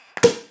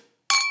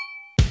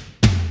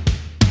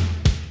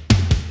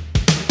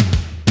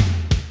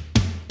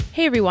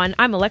Hey everyone,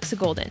 I'm Alexa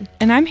Golden.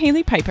 And I'm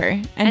Haley Piper.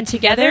 And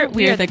together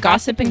we are the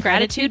Gossip and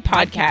Gratitude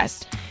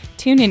Podcast.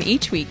 Tune in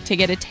each week to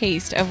get a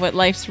taste of what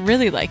life's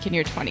really like in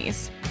your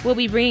 20s. We'll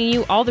be bringing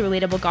you all the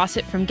relatable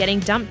gossip from getting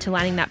dumped to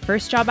landing that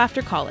first job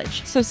after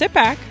college. So sit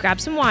back,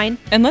 grab some wine,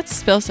 and let's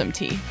spill some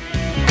tea.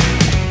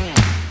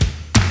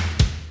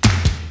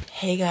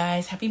 Hey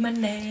guys, happy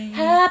Monday.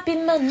 Happy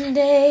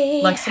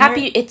Monday.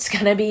 It's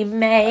gonna be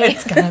May.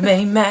 It's gonna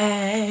be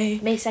May.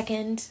 May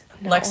 2nd.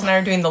 No. Lex and I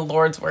are doing the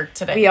Lord's work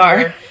today. We are.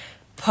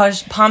 We're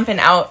pumping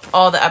out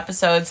all the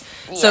episodes.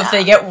 Yeah. So if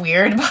they get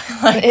weird by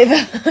like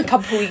a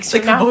couple weeks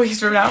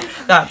from now,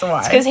 that's why.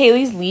 It's because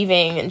Haley's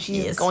leaving and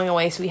she's going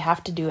away, so we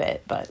have to do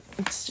it. But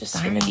it's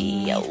just gonna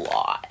be a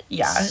lot.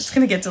 Yeah, it's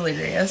gonna get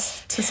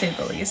delirious, to say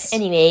the least.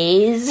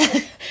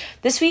 Anyways,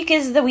 this week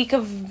is the week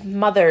of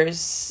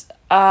mothers.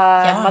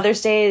 Mother's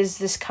Day is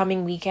this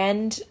coming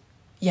weekend.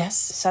 Yes.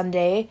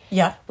 Sunday.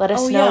 Yeah. Let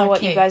us know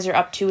what you guys are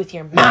up to with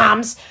your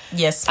moms.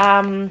 Yes.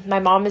 My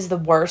mom is the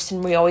worst,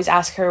 and we always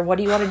ask her, what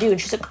do you want to do? And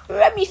she's like,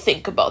 let me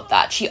think about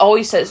that. She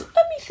always says,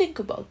 let me think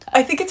about that.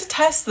 I think it's a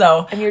test,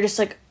 though. And you're just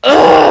like,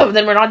 ugh,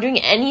 then we're not doing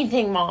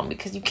anything, Mom,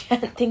 because you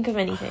can't think of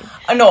anything.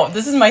 No,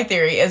 this is my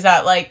theory, is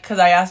that, like, because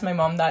I asked my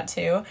mom that,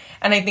 too,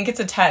 and I think it's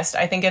a test.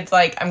 I think it's,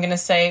 like, I'm going to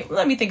say,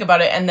 let me think about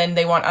it, and then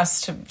they want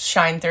us to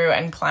shine through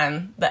and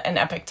plan an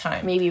epic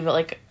time. Maybe, but,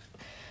 like,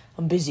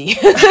 I'm busy.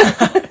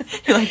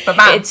 You're like, but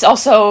Mom. It's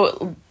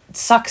also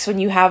sucks when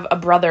you have a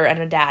brother and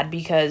a dad,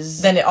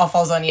 because then it all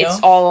falls on you.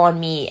 It's all on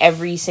me.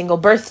 Every single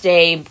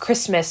birthday,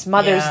 Christmas,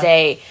 Mother's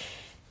Day,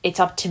 it's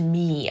up to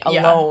me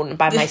alone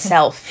by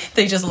myself.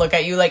 They just look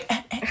at you like,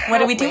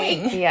 what are we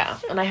doing? Yeah,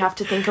 and I have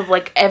to think of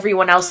like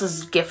everyone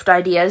else's gift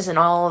ideas and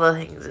all the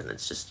things, and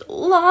it's just a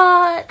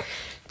lot.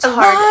 It's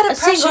hard. A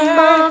single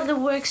mom that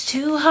works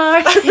too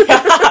hard.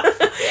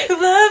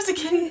 Who loves a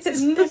kid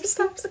and never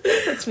stops.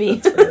 That's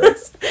me.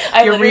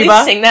 I literally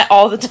sing that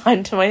all the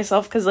time to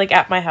myself, because like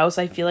at my house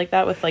I feel like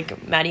that with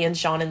like Maddie and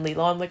Sean and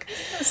Lilo. I'm like,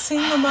 a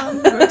single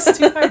mom that works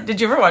too hard.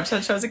 Did you ever watch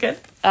that show as a kid?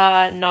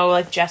 No,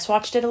 like Jess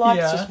watched it a lot,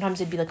 so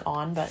sometimes it'd be like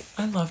on, but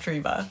I loved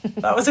Reba.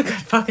 That was a good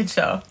fucking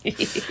show.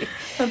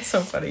 That's so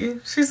funny.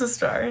 She's a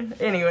star.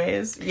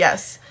 Anyways,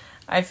 yes.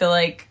 I feel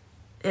like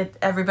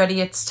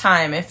everybody, it's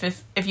time.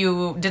 If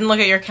you didn't look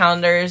at your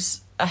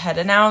calendars ahead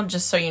of now,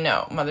 just so you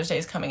know, Mother's Day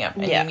is coming up,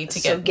 and you need to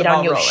get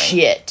on your rolling.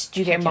 Shit. Did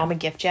you get your mom a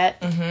gift yet?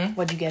 Mm-hmm.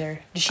 What'd you get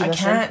her? Did she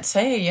listen? I can't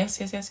say. Yes.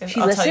 She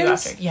I'll listens? tell you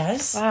after.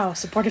 Yes. Wow,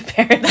 supportive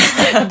parents.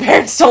 The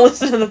parents don't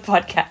listen to the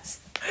podcast.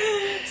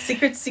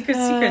 Secrets.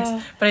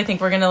 But I think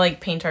we're gonna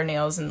like paint our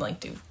nails and like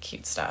do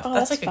cute stuff.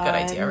 That's like fine. A good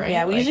idea, right?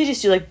 Yeah, we usually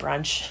just do like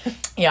brunch.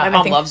 Yeah, my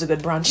mom loves a good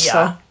brunch,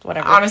 so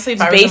whatever. Honestly, if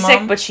it's I was basic, a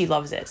mom, but she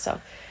loves it.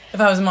 So if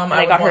I was a mom,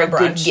 I got her a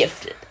good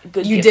gift.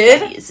 You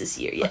did this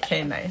year, yeah.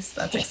 Okay, nice.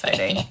 That's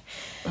exciting.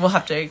 We'll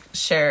have to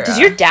share. Does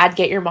your dad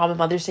get your mom a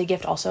Mother's Day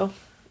gift also?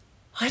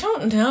 I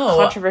don't know.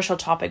 Controversial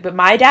topic, but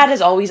my dad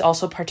has always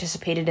also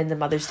participated in the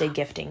Mother's Day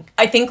gifting.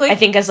 I think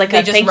as like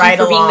a thank you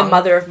for being the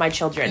mother of my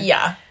children.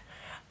 Yeah.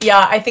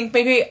 I think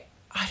maybe,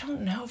 I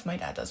don't know if my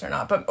dad does or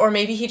not, or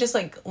maybe he just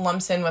like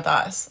lumps in with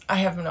us. I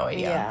have no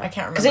idea. Yeah. I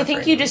can't remember. Because I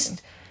think you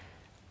just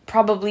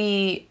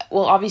probably,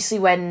 well, obviously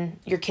when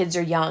your kids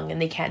are young and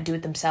they can't do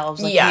it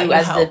themselves, like you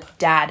as the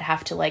dad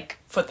have to like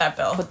put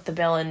the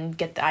bill and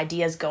get the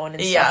ideas going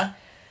and stuff. Yeah.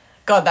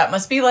 God, that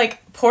must be like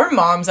poor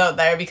moms out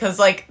there, because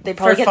like they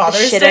probably get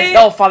Father's the shit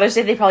Day. Father's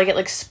Day they probably get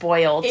like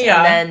spoiled.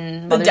 Yeah. And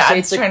then Mother's the Day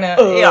dad's it's trying like,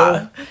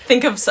 to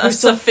think of a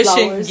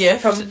sufficient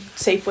gift from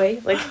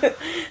Safeway, like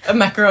a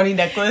macaroni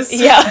necklace.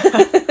 Yeah.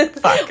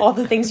 Fuck. All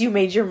the things you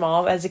made your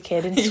mom as a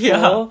kid in school.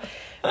 Yeah.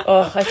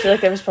 Oh, I feel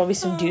like there was probably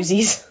some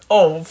doozies.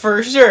 Oh,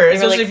 for sure.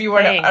 Especially like, if you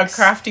weren't a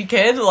crafty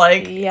kid.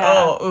 Like,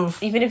 oh,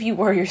 oof. Even if you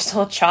were, you're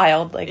still a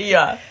child. Like,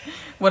 yeah.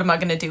 What am I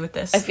going to do with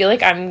this? I feel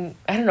like I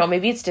don't know,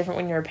 maybe it's different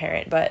when you're a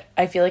parent, but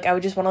I feel like I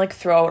would just want to like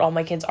throw out all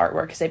my kids'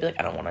 artwork, because they'd be like,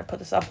 I don't want to put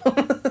this up.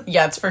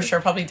 Yeah, it's for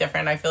sure probably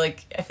different. I feel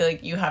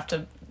like you have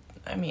to,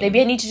 maybe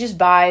I need to just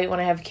buy,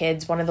 when I have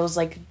kids, one of those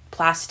like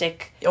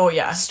plastic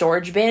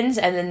storage bins,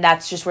 and then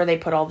that's just where they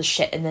put all the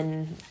shit, and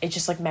then it's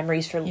just like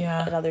memories for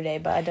another day.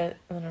 But I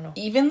don't know.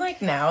 Even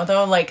like now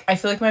though, like I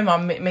feel like my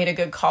mom made a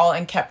good call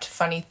and kept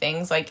funny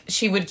things. Like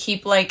she would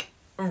keep like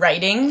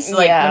writings,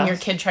 like when your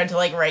kid tried to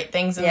like write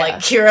things, and like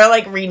Kira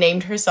like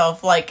renamed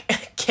herself like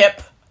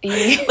Kip.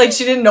 Like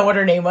she didn't know what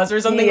her name was or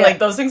something. Like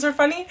those things are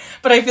funny,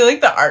 but I feel like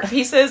the art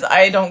pieces,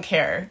 I don't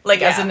care.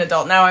 Like as an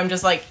adult now, I'm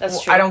just like,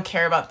 I don't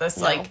care about this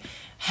like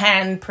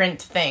handprint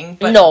thing,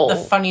 but the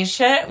funny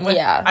shit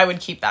I would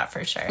keep that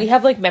for sure. We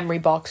have like memory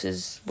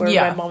boxes where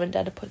my mom and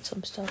dad have put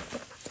some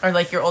stuff. Or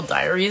like your old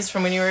diaries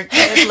from when you were a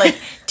kid. Like,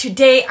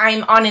 today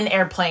I'm on an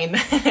airplane.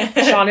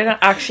 Sean and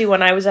actually,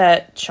 when I was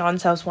at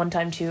Sean's house one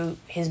time too,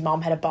 his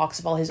mom had a box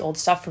of all his old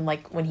stuff from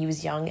like when he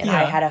was young, and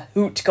I had a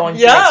hoot going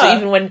through it. So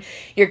even when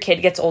your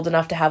kid gets old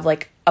enough to have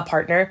like a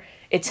partner,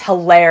 it's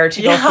hilarious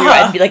to go through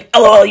and be like,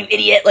 "Oh, you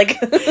idiot!" Like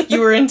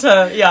you were into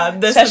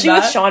this, especially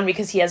with Sean,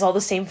 because he has all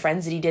the same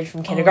friends that he did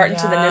from kindergarten.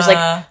 So then there's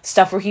like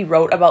stuff where he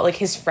wrote about like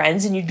his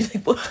friends, and you'd be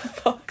like, "What the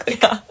fuck?"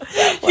 Like,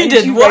 why you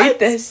did you what? write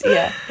this?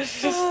 Yeah,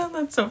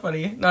 That's so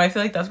funny. No, I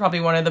feel like that's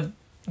probably one of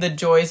the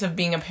joys of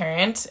being a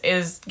parent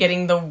is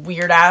getting the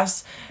weird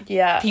ass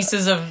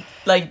pieces of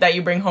like that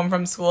you bring home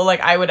from school.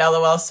 Like I would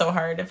LOL so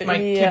hard if my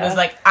kid was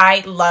like,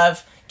 I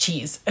love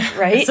cheese,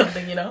 right?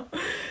 Something, you know.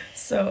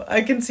 So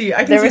I can see.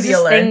 There was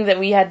this thing that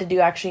we had to do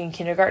actually in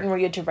kindergarten where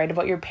you had to write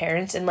about your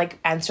parents and like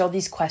answer all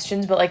these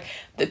questions, but like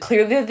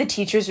clearly the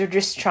teachers were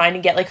just trying to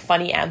get like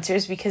funny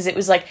answers because it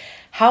was like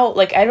how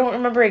like I don't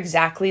remember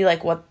exactly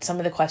like what some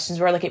of the questions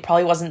were. Like it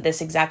probably wasn't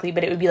this exactly,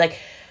 but it would be like,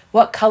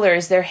 what color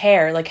is their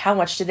hair? Like how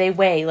much do they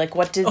weigh? Like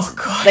what does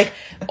like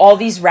all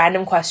these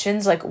random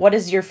questions? Like what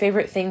is your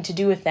favorite thing to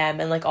do with them?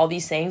 And like all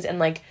these things and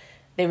like.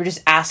 They were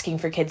just asking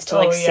for kids to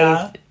like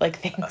say like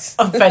things.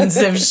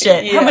 Offensive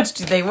shit. How much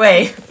do they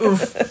weigh?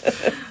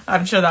 Oof.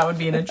 I'm sure that would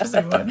be an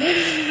interesting one.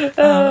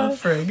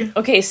 Frig.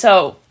 Okay,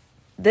 so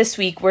this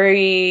week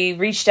we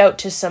reached out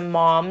to some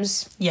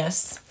moms.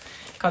 Yes.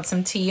 Got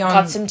some tea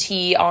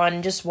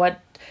on just what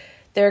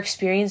their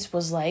experience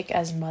was like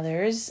as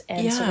mothers.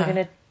 And so we're going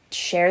to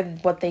share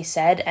what they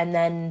said and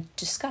then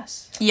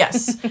discuss.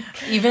 Yes.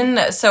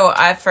 Even so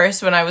at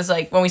first when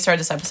we started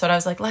this episode I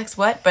was like, Lex,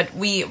 what? But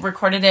we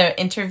recorded an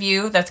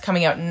interview that's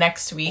coming out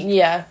next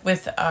week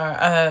with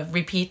our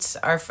repeats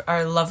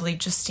our lovely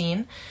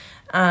Justine.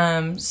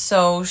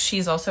 So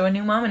she's also a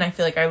new mom and I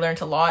feel like I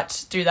learned a lot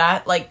through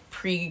that. Like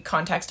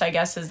pre-context I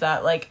guess is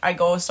that like I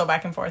go so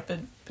back and forth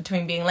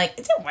between being like,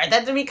 is it worth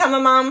it to become a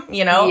mom?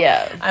 You know?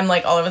 Yeah. I'm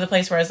like all over the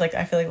place whereas like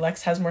I feel like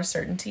Lex has more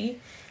certainty.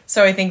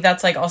 So I think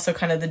that's, like, also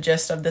kind of the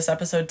gist of this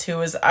episode,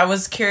 too, is I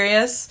was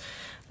curious,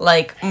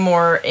 like,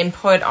 more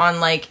input on,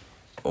 like,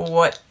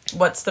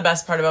 what's the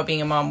best part about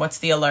being a mom? What's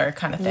the allure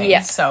kind of thing? Yeah.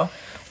 So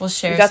we'll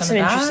share some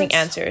interesting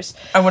answers.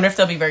 I wonder if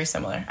they'll be very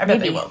similar. I bet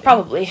they will be.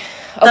 Probably.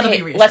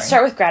 Okay, let's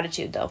start with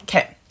gratitude, though.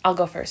 Okay. I'll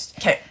go first.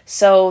 Okay.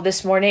 So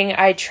this morning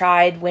I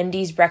tried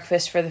Wendy's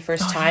breakfast for the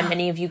first time. Yeah.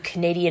 Any of you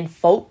Canadian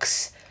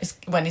folks? Is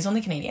Wendy's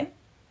only Canadian?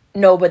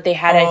 No, but they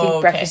had, I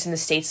think, breakfast in the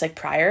States, like,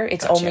 prior.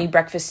 It's only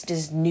breakfast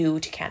is new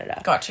to Canada.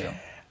 Got you.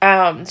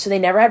 So they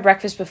never had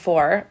breakfast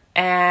before,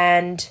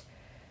 and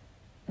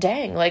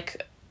dang,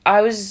 like,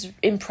 I was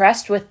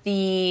impressed with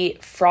the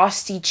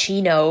Frosty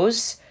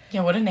Chinos.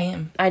 Yeah, what a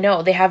name. I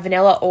know. They have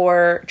vanilla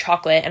or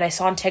chocolate, and I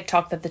saw on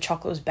TikTok that the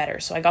chocolate was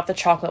better, so I got the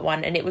chocolate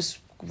one, and it was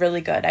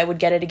really good. I would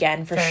get it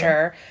again for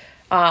sure.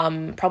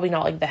 Probably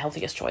not like the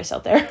healthiest choice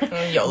out there.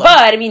 YOLO.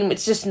 But I mean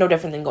it's just no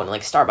different than going to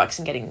like Starbucks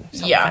and getting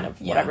some kind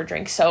of whatever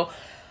drink. So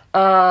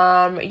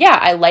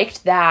I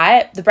liked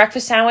that. The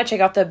breakfast sandwich, I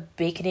got the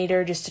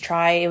Baconator just to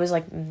try. It was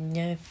like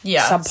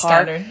subpar.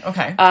 Standard.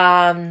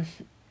 Okay.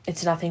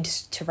 It's nothing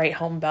to write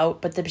home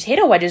about, but the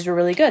potato wedges were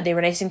really good. They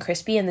were nice and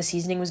crispy and the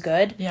seasoning was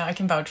good. Yeah, I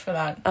can vouch for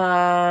that.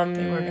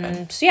 They were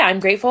good. So yeah, I'm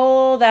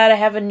grateful that I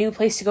have a new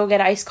place to go get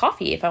iced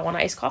coffee if I want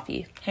iced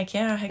coffee. Heck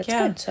yeah. That's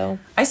good, so.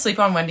 I sleep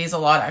on Wendy's a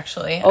lot,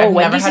 actually. Oh,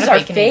 Wendy's is our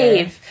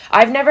fave.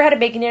 I've never had a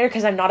Baconator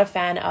because I'm not a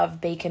fan of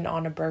bacon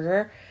on a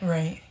burger.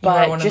 Right.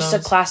 But just a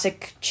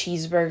classic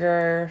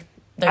cheeseburger.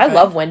 I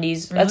love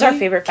Wendy's. Really? That's our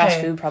favorite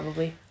fast food,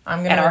 probably.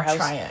 I'm going to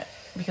try it.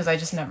 Because I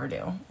just never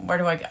do. Where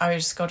do I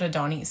just go to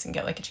Donnie's and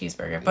get like a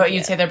cheeseburger. But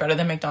you'd say they're better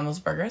than McDonald's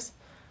burgers?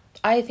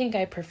 I think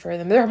I prefer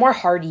them. They're more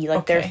hearty,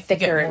 like they're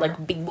thicker,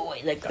 like big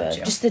boy, like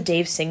just the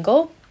Dave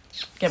single.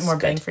 Get more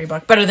bang for your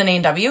buck. Better than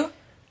A&W?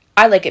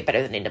 I like it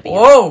better than A&W.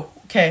 Whoa!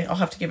 Okay, I'll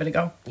have to give it a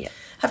go. Yeah.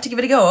 Have to give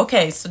it a go.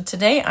 Okay, so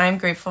today I'm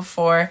grateful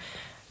for,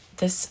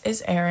 this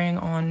is airing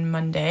on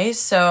Monday,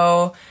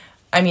 so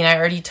I mean, I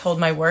already told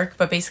my work,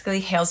 but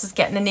basically Hales is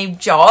getting a new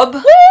job.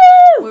 Woo!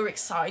 We're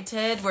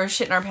excited. We're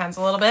shitting our pants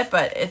a little bit,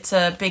 but it's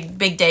a big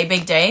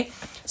day.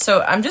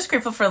 So I'm just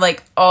grateful for,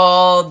 like,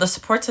 all the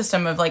support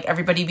system of, like,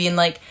 everybody being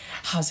like,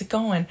 how's it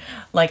going?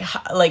 Like,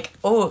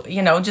 oh,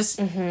 you know, just,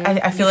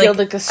 I feel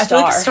like a star. I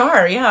feel like a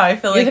star, yeah. I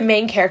feel You're the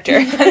main character.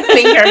 I'm the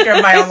main character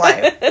of my own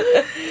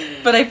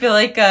life. But I feel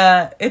like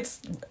it's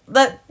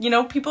that, you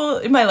know, people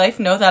in my life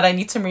know that I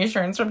need some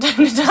reassurance from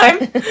time to time.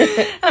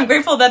 And I'm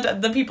grateful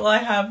that the people I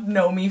have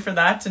know me for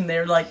that, and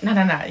they're like, no,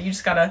 you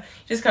just gotta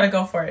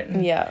go for it.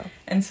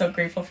 And so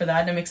grateful for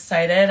that. And I'm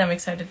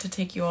excited to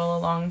take you all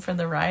along for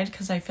the ride,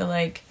 because I feel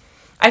like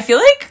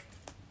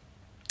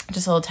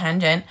just a little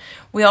tangent,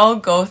 we all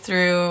go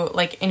through,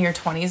 like, in your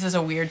 20s is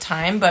a weird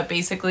time, but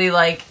basically,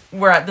 like,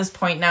 we're at this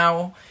point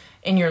now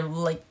in your,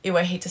 like,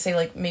 I hate to say,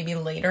 like, maybe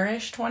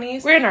later-ish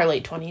 20s. We're in our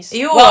late 20s.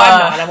 I'm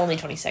not. I'm only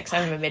 26.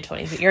 I'm in my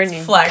mid-20s. But you're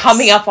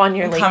coming up on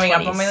your late 20s. Coming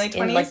up on my late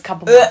 20s. In, like, a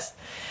couple months.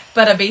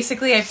 But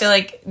basically, I feel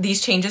like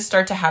these changes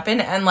start to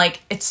happen, and, like,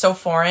 it's so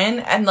foreign,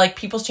 and, like,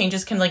 people's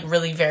changes can, like,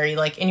 really vary.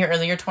 Like, in your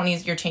earlier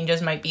 20s, your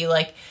changes might be,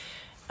 like,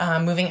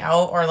 moving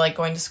out or, like,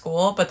 going to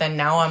school, but then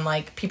now I'm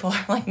like, people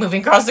are, like, moving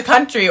across the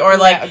country or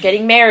like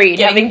getting married,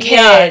 having kids.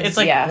 Yeah, it's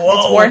like, whoa.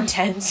 It's more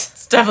intense.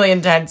 It's definitely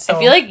intense. So. I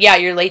feel like,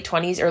 your late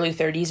 20s, early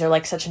 30s are,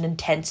 like, such an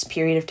intense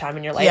period of time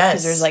in your life,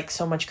 because there's, like,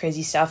 so much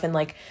crazy stuff, and,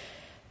 like,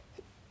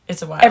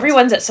 it's a wild.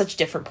 Everyone's at such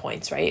different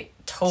points, right?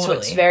 Totally. So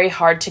it's very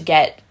hard to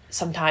get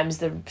sometimes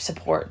the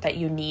support that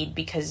you need,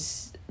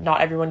 because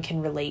not everyone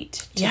can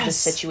relate to the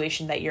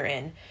situation that you're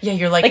in. Yeah,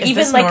 you're like is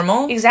even this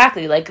normal?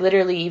 Exactly. Like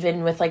literally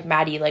even with like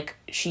Maddie, like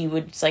she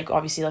would like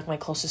obviously like my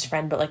closest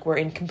friend, but like we're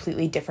in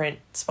completely different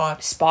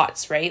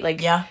spots, right?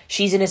 Like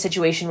she's in a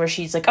situation where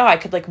she's like, oh, I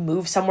could like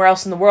move somewhere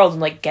else in the world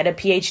and like get a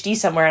PhD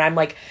somewhere, and I'm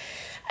like,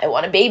 I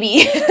want a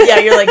baby. Yeah,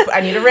 you're like, I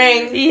need a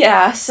ring.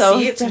 Yeah, so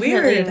see, it's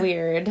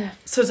weird.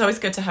 So it's always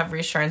good to have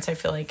reassurance, I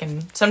feel like,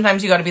 and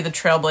sometimes you got to be the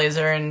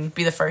trailblazer and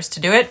be the first to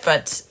do it,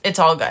 but it's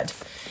all good.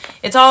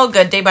 It's all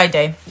good day by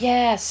day.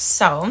 Yes.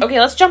 So okay,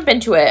 let's jump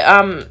into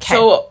it.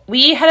 So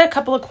we had a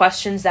couple of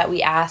questions that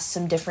we asked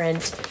some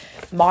different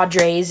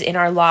madres in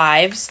our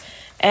lives,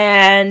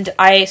 and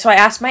I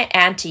asked my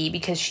auntie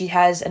because she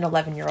has an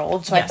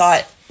 11-year-old, so I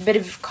thought a bit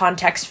of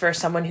context for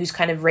someone who's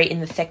kind of right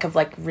in the thick of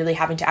like really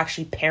having to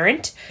actually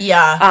parent.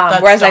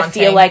 Yeah. Whereas daunting. I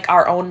feel like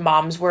our own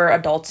moms were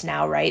adults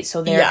now, right?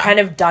 So they're kind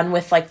of done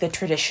with like the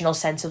traditional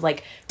sense of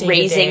like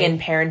raising and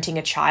parenting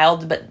a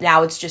child, but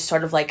now it's just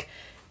sort of like,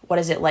 what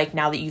is it like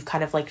now that you've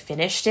kind of like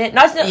finished it?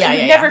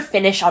 Never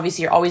finish.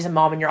 Obviously, you're always a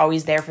mom and you're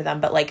always there for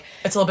them, but like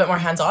it's a little bit more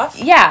hands off.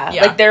 Yeah,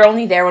 like they're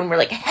only there when we're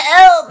like,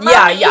 help,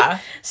 mommy! Yeah.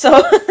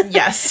 So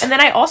yes. And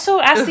then I also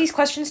asked these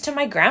questions to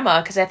my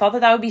grandma because I thought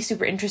that would be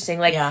super interesting.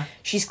 Like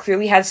she's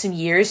clearly had some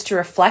years to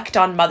reflect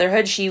on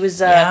motherhood. She was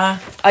a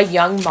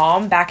young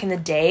mom back in the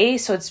day,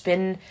 so it's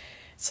been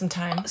some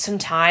time.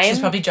 She's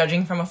probably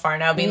judging from afar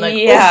now, being like,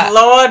 oh,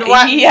 Lord,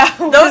 what? Yeah.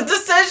 Those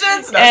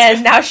decisions.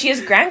 And now she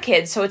has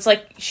grandkids, so it's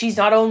like she's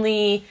not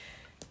only,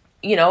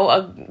 you know,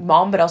 a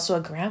mom, but also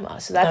a grandma.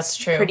 So that's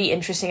true. Pretty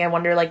interesting. I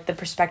wonder, like, the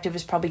perspective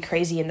is probably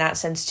crazy in that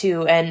sense,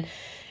 too. And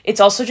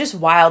it's also just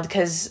wild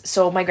because,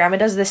 so my grandma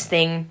does this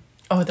thing.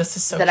 Oh, this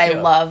is so that cute.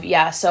 I love.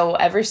 Yeah, so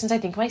ever since I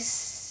think my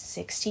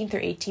 16th or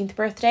 18th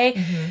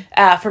birthday,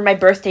 for my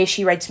birthday,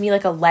 she writes me,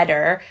 like, a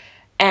letter.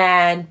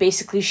 And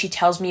basically she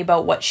tells me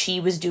about what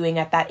she was doing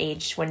at that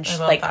age when she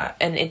like that.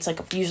 And it's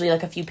like usually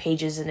like a few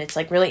pages and it's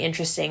like really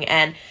interesting.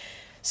 And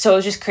so it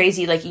was just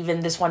crazy. Like even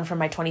this one from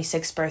my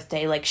 26th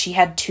birthday, like she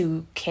had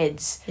 2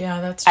 kids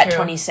that's at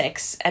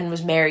 26 and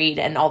was married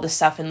and all this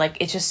stuff. And like,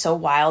 it's just so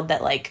wild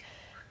that like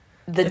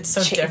the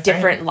so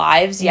different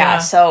lives. Yeah.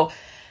 So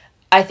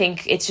I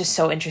think it's just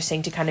so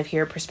interesting to kind of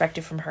hear a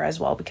perspective from her as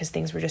well, because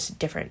things were just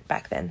different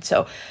back then.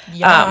 So,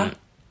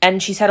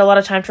 and she's had a lot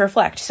of time to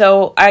reflect.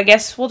 So I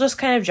guess we'll just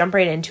kind of jump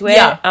right into it.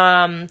 Yeah.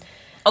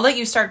 I'll let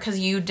you start because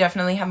you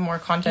definitely have more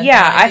content.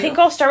 Yeah, I think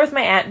I'll start with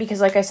my aunt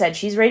because, like I said,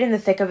 she's right in the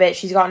thick of it.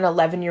 She's got an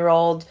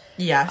 11-year-old.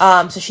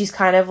 Yes. So she's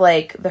kind of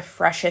like the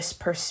freshest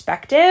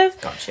perspective.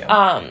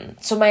 Gotcha.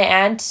 So my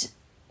aunt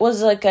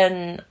was like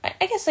I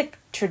guess like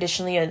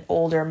traditionally an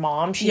older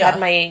mom. She had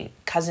my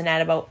cousin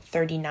at about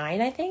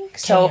 39, I think.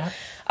 So,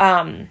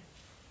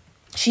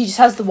 she just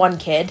has the one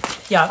kid.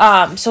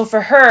 Yeah. So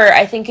for her,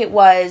 I think it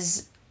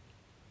was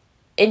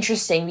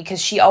interesting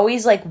because she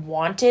always like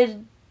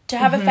wanted to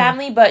have a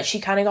family, but she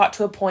kind of got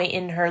to a point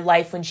in her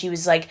life when she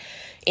was like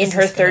in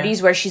her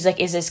 30s where she's like,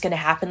 is this gonna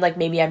happen? Like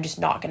maybe I'm just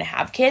not gonna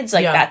have kids.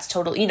 Like that's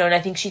totally, you know. And I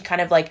think she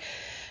kind of like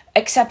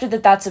accepted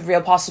that that's a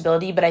real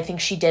possibility, but I think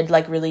she did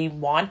like really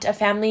want a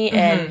family.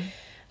 And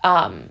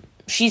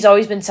she's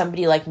always been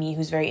somebody like me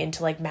who's very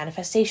into like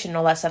manifestation and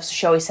all that stuff. So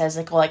she always says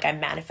like, oh, like I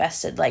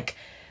manifested like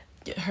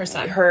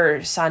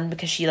her son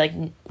because she like,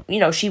 you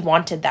know, she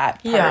wanted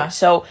that part.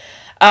 So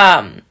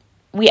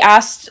we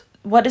asked,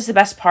 what is the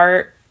best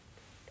part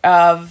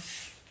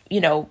of,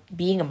 you know,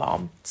 being a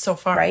mom so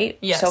far, right?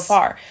 So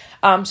far.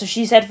 So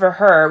she said for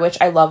her, which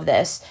I love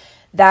this,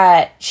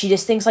 that she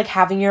just thinks like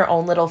having your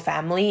own little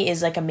family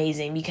is like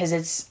amazing because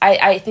it's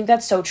I think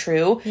that's so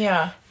true.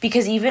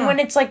 Because even when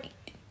it's like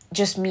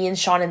just me and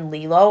Sean and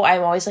Lilo,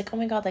 I'm always like, oh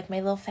my god, like my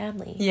little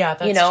family. Yeah,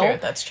 that's you know? true.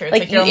 That's true. It's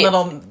like your own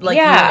little like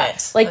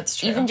unit. Like that's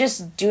true. Even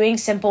just doing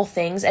simple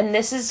things, and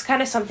this is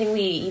kind of something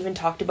we even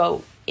talked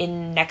about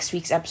in next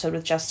week's episode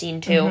with Justine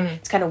too.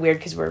 It's kind of weird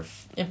because we're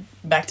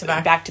back to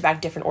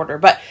back different order,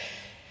 but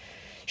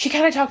she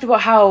kind of talked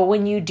about how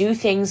when you do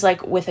things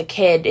like with a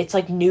kid, it's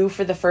like new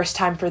for the first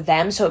time for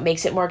them, so it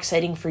makes it more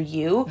exciting for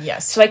you.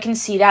 Yes. So I can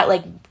see that,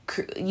 like,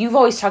 you've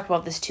always talked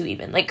about this too,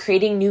 even like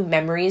creating new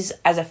memories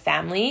as a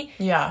family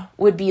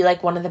would be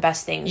like one of the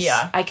best things.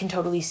 I can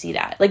totally see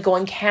that, like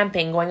going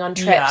camping, going on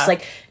trips,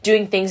 like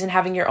doing things and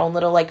having your own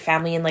little like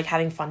family and like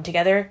having fun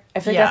together.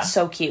 I feel like that's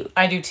so cute.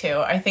 I do too.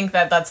 I think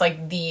that that's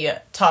like the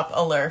top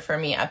allure for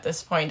me at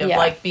this point of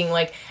like being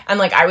like, and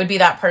like I would be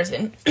that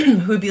person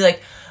who would be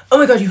like, oh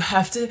my god, you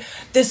have to,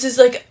 this is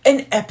like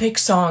an epic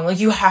song, like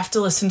you have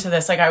to listen to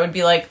this. Like I would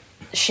be like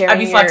I'd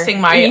be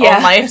flexing my own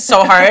life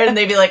so hard and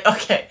they'd be like,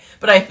 okay.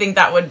 But I think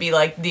that would be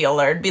like the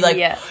alert. Be like,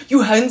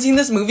 you hadn't seen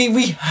this movie?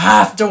 We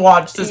have to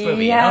watch this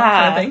movie, you know,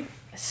 kind of thing.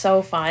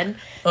 So fun.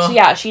 So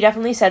yeah, she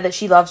definitely said that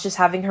she loves just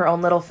having her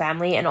own little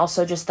family and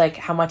also just like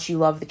how much you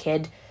love the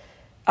kid.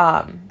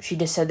 She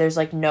just said there's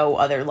like no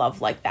other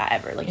love like that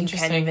ever. Like you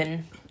can't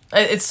even...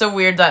 It's so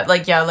weird that,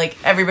 like, like,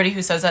 everybody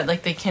who says that,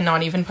 like, they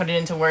cannot even put it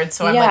into words,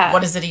 so I'm like,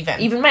 what is it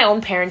even? Even my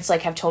own parents,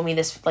 like, have told me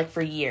this, like,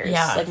 for years.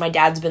 Like, my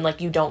dad's been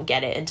like, you don't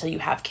get it until you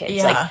have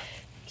kids. Like,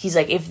 he's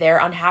like, if they're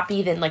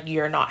unhappy, then like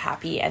you're not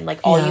happy, and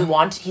like all you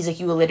want, he's like,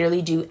 you will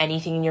literally do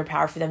anything in your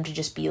power for them to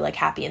just be like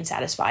happy and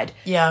satisfied.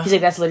 Yeah. He's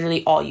like, that's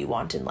literally all you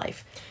want in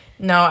life.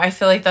 No, I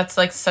feel like that's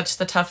like such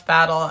the tough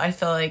battle. I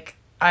feel like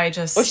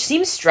which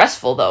seems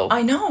stressful though.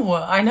 I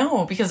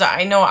know, because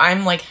I know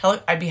I'm like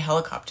I'd be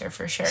helicopter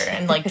for sure,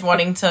 and like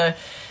wanting to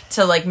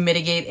like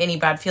mitigate any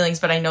bad feelings,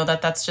 but I know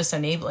that that's just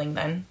enabling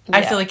then. Yeah.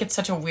 I feel like it's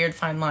such a weird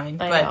fine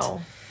line. I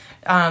know.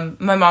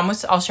 My mom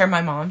I'll share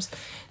my mom's.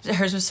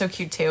 Hers was so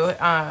cute too.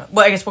 Well,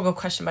 I guess we'll go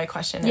question by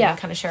question and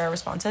kind of share our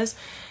responses.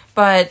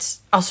 But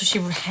also she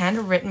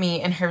handwritten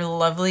me in her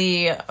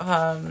lovely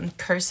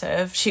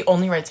cursive. She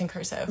only writes in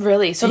cursive.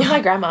 Really? So does my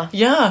grandma.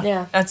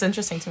 Yeah. That's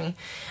interesting to me.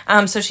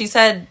 So she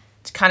said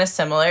kind of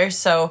similar.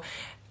 So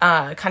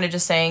kind of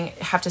just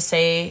have to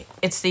say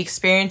it's the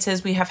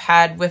experiences we have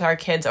had with our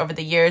kids over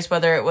the years,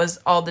 whether it was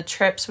all the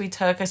trips we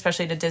took,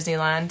 especially to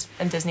Disneyland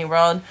and Disney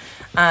World.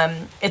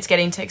 It's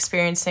getting to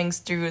experience things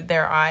through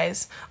their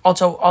eyes.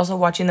 Also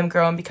watching them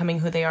grow and becoming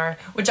who they are,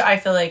 which I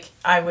feel like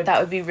that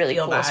would be really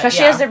cool,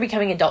 especially as they're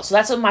becoming adults. So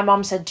that's what my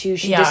mom said too.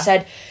 She just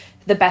said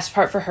the best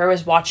part for her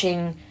was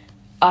watching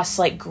us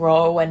like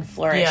grow and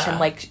flourish, and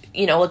like,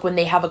 you know, like when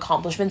they have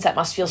accomplishments, that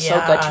must feel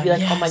so good to be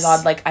like, oh my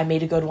god, like I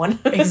made a good one.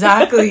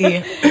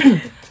 Exactly.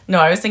 No,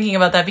 I was thinking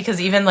about that because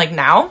even like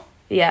now,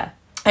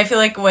 I feel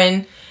like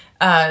when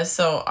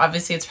so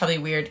obviously it's probably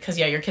weird because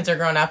your kids are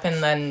grown up,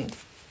 and then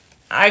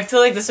I feel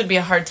like this would be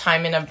a hard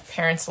time in a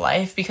parent's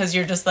life because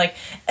you're just like,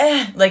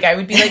 like I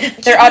would be like,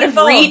 they're out of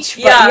reach.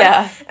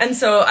 But And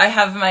so I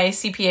have my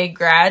CPA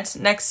grad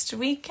next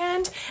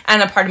weekend,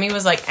 and a part of me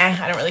was like,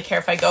 I don't really care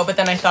if I go. But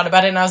then I thought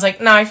about it, and I was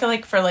like, no, I feel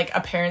like for like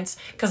a parent's,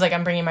 because like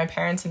I'm bringing my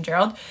parents and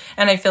Gerald,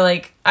 and I feel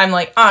like I'm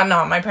like, oh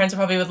no, my parents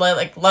probably would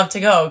like love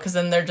to go, because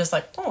then they're just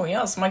like, oh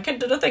yes, my kid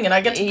did a thing, and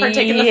I get to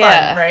partake in the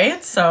fun,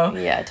 right? So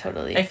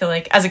totally. I feel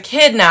like as a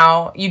kid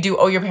now, you do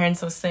owe your parents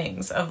those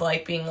things of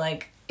like being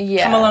like,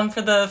 come along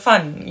for the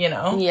fun, you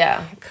know?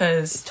 Yeah.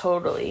 Because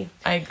totally.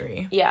 I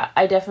agree. Yeah,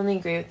 I definitely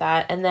agree with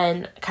that. And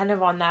then kind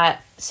of on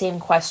that same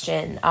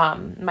question,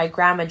 my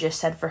grandma just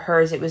said for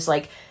hers, it was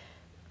like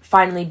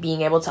finally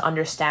being able to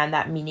understand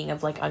that meaning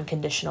of like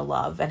unconditional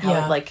love and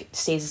how it like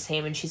stays the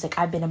same. And she's like,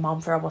 I've been a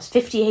mom for almost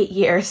 58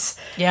 years.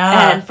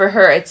 Yeah. And for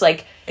her, it's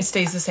like, it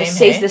stays the same. It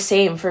stays the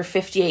same for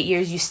 58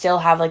 years. You still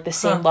have like the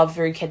same love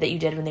for your kid that you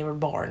did when they were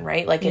born,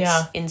 right? Like it's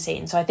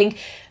insane. So I think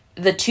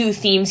the two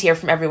themes here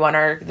from everyone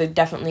are the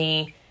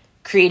definitely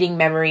creating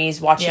memories,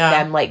 watching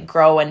them like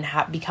grow and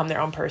become their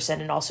own person,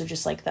 and also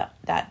just like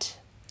that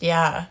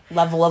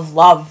level of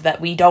love that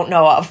we don't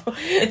know of.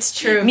 It's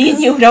true. Me and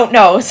you don't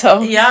know,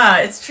 so yeah,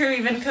 it's true.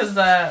 Even because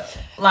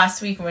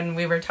last week when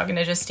we were talking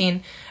to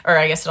Justine, or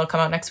I guess it'll come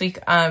out next week,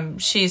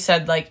 she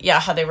said like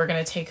how they were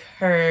gonna take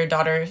her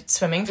daughter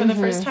swimming for the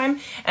first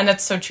time, and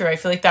that's so true. I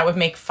feel like that would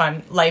make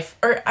fun life,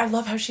 or I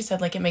love how she said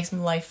like it makes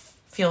life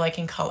feel like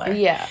in color.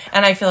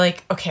 And I feel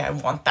like, okay, I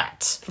want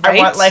that. Right?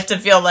 I want life to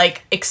feel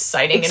like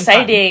exciting and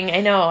fun.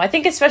 I know. I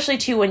think especially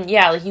too when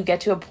like you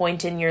get to a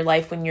point in your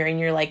life when you're in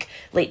your like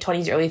late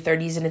 20s, early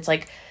 30s, and it's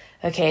like,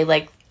 okay,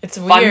 like it's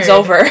fun's weird.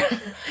 over.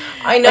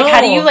 I know. Like how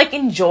do you like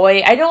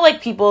enjoy? I know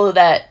like people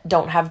that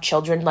don't have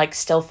children like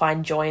still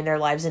find joy in their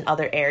lives in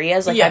other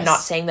areas. Like I'm not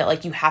saying that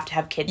like you have to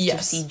have kids to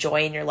see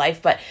joy in your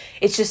life, but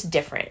it's just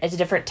different. It's a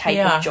different type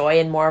of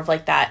joy and more of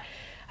like that.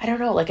 I don't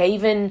know. Like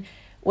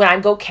when I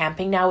go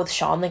camping now with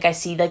Sean, like I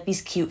see like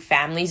these cute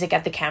families like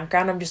at the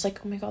campground, I'm just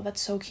like, oh my god,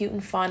 that's so cute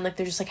and fun. Like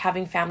they're just like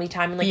having family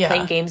time and like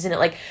playing games, and it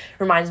like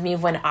reminds me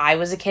of when I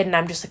was a kid, and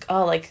I'm just like,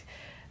 oh, like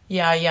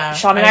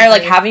Sean and I are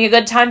like having a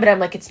good time, but I'm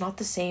like, it's not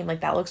the same.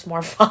 Like that looks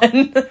more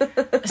fun.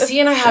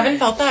 See, and I haven't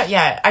felt that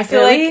yet. I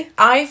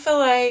feel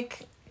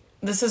like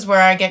this is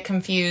where I get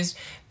confused,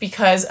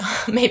 because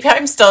maybe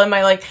I'm still in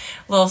my like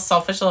little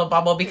selfish little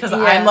bubble, because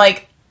I'm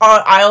like,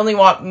 I only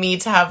want me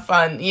to have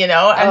fun, you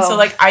know? And so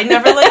like I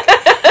never like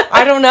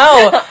I don't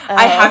know.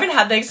 I haven't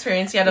had the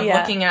experience yet of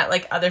looking at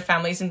like other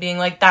families and being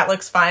like, that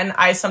looks fun.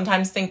 I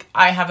sometimes think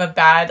I have a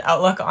bad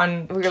outlook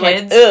on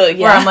kids,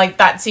 where I'm like,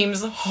 that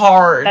seems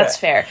hard. That's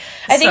fair.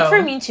 I think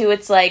for me too,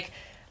 it's like,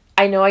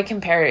 I know I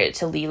compare it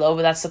to Lilo,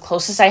 but that's the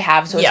closest I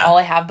have, so it's all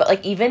I have. But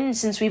like even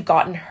since we've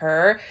gotten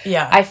her,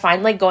 I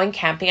find like going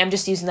camping, I'm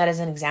just using that as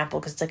an example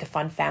because it's like a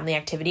fun family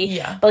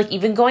activity. But like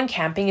even going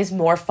camping is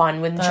more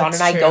fun when Sean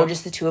and I go,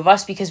 just the two of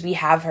us, because we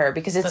have her.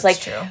 Because it's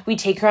we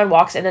take her on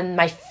walks, and then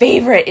my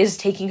favorite is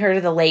taking her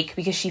to the lake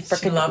because she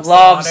freaking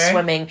loves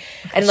swimming.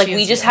 And like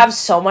we just have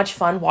so much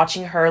fun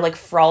watching her like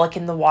frolic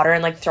in the water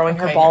and like throwing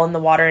her ball in the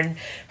water and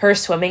her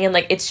swimming, and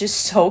like it's just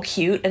so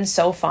cute and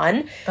so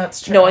fun.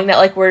 That's true. Knowing that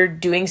like we're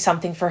doing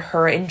something for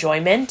her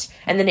enjoyment,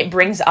 and then it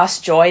brings us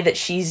joy that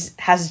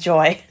has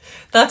joy.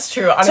 That's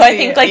true. Honestly, so I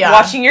think like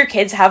watching your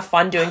kids have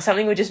fun doing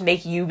something would just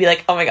make you be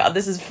like, oh my god,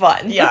 this is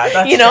fun. Yeah,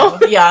 that's you know?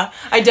 True. Yeah,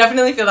 I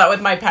definitely feel that with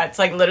my pets.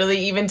 Like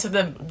literally, even to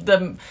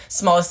the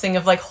smallest thing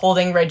of like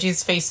holding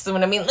Reggie's face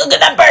when I mean, look at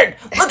that bird,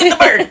 look at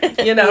the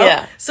bird. You know.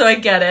 Yeah. So I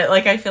get it.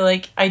 Like I feel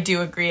like I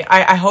do agree.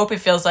 I hope it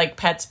feels like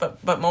pets,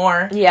 but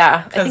more.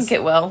 Yeah, I think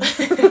it will.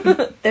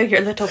 They're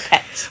your little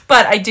pets.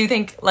 But I do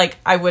think like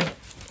I would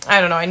I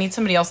don't know. I need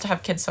somebody else to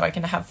have kids so I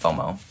can have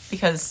FOMO,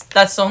 because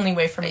that's the only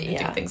way for me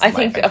to do things. I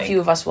think a few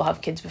of us will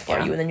have kids before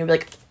you, and then you'll be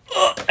like,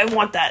 oh, I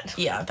want that.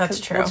 Yeah, that's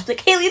true. We'll just be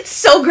like, Haley, it's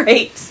so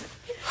great.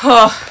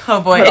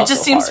 Oh boy, it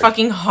just seems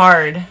fucking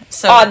hard.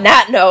 So on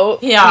that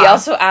note, we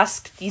also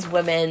asked these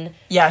women,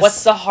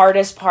 what's the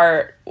hardest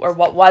part, or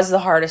what was the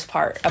hardest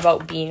part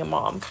about being a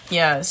mom?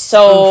 Yes.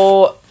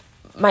 So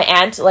my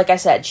aunt, like I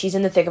said, she's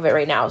in the thick of it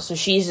right now. So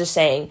she's just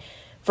saying,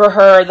 for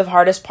her, the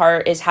hardest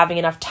part is having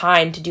enough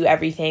time to do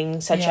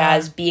everything, such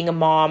as being a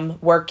mom,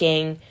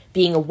 working,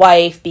 being a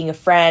wife, being a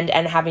friend,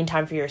 and having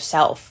time for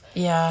yourself.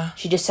 Yeah.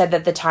 She just said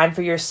that the time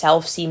for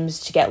yourself seems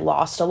to get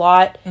lost a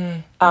lot,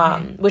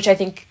 which I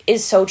think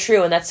is so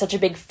true. And that's such a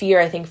big fear,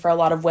 I think, for a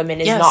lot of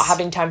women, is not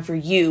having time for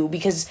you.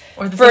 Because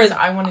or the things that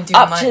I want to do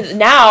up in life. to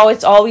now,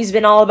 it's always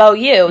been all about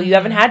you. You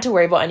haven't had to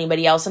worry about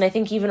anybody else. And I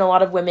think even a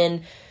lot of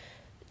women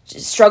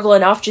struggle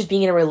enough just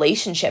being in a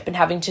relationship and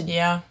having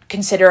to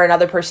consider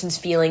another person's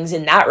feelings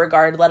in that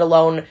regard, let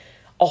alone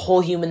a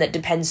whole human that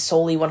depends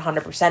solely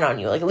 100% on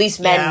you. Like, at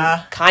least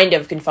men kind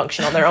of can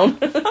function on their own.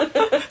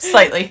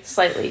 Slightly.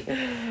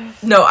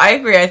 No, I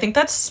agree. I think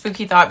that's a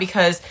spooky thought,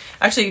 because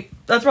actually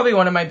that's probably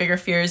one of my bigger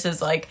fears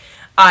is, like,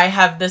 I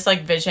have this,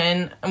 like,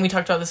 vision, and we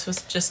talked about this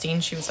with Justine.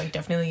 She was, like,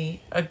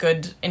 definitely a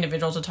good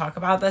individual to talk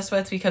about this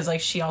with, because,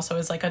 like, she also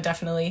is, like,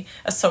 definitely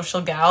a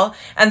social gal.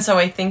 And so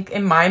I think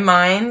in my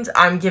mind,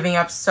 I'm giving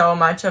up so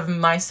much of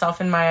myself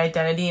and my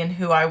identity and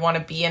who I want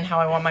to be and how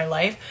I want my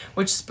life,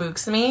 which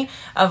spooks me,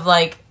 of,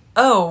 like,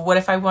 oh, what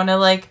if I want to,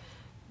 like,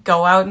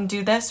 go out and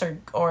do this,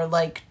 or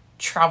like,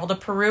 travel to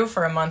Peru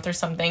for a month or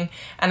something.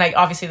 And I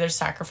obviously there's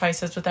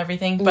sacrifices with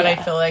everything, but I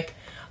feel like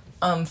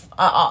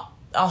I'll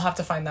have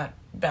to find that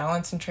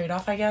balance and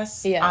trade-off, I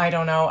guess. I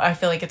don't know. I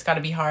feel like it's got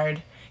to be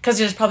hard, because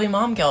there's probably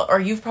mom guilt, or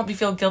you probably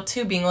feel guilt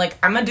too, being like,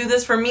 I'm gonna do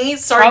this for me.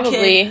 Sorry,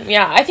 probably kid.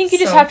 I think you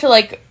just have to,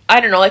 like,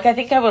 I don't know, like, I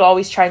think I would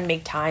always try and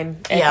make time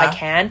if I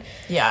can,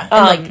 and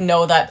like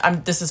know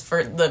that this is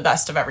for the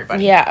best of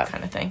everybody,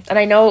 kind of thing. And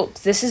I know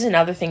this is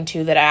another thing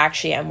too that I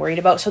actually am worried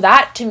about, so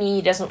that to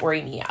me doesn't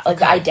worry me, like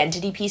the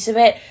identity piece of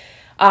it.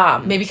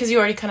 Maybe because you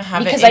already kind of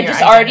have because it in I just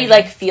your already,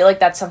 like, feel like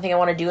that's something I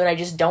want to do, and I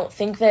just don't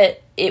think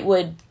that it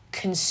would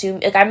consume,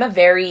 like, I'm a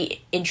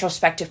very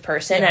introspective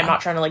person. I'm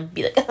not trying to, like,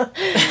 be like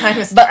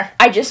but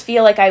I just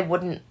feel like I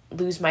wouldn't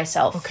lose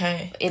myself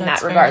in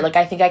that regard. Fair. Like,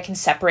 I think I can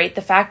separate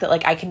the fact that,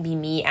 like, I can be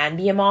me and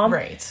be a mom,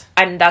 right?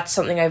 And that's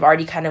something I've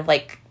already kind of,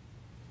 like,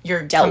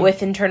 dealt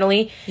with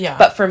internally.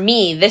 But for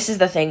me, this is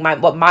the thing,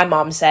 what my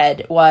mom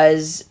said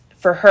was,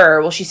 for her,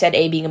 well, she said,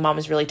 being a mom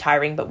is really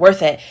tiring, but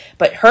worth it.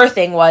 But her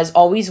thing was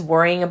always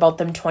worrying about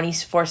them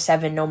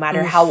 24/7, no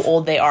matter how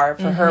old they are.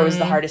 For her, was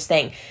the hardest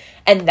thing.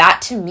 And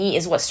that, to me,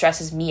 is what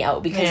stresses me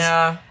out, because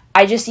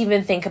I just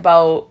even think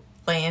about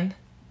Lane,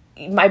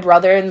 my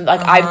brother, and, like,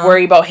 I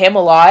worry about him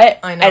a lot.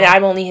 I know. And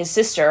I'm only his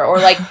sister. Or,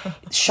 like,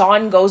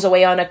 Sean goes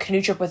away on a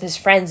canoe trip with his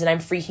friends, and I'm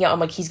freaking out. I'm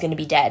like, he's gonna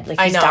be dead.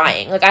 Like, he's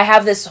dying. Like, I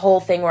have this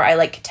whole thing where I,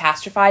 like,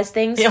 catastrophize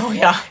things. Oh,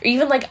 yeah. Or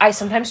even, like, I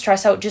sometimes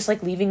stress out just,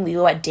 like, leaving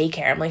Lilo at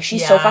daycare. I'm like,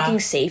 she's so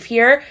fucking safe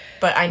here.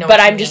 But I know. But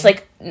I'm just,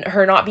 like,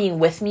 her not being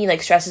with me,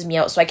 like, stresses me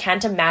out. So I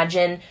can't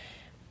imagine,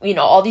 you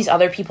know, all these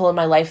other people in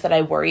my life that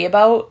I worry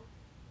about.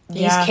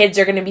 These kids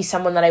are going to be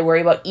someone that I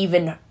worry about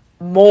even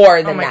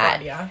more than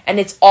that. God, and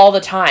it's all the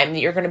time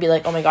that you're going to be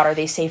like, oh my God, are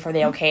they safe? Are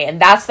they okay? And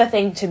that's the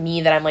thing to me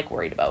that I'm, like,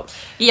 worried about.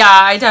 Yeah,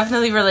 I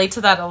definitely relate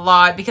to that a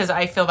lot, because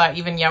I feel that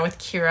even, with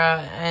Kira,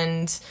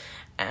 and,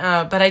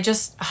 but I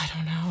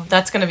don't know.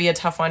 That's going to be a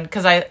tough one,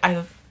 because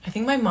I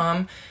think my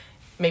mom,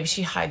 maybe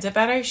she hides it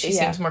better. She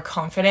seems more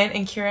confident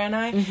in Kira and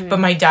I. But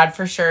my dad,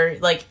 for sure,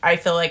 like, I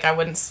feel like I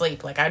wouldn't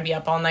sleep. Like, I'd be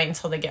up all night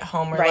until they get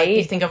home. Or, like,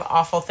 you think of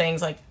awful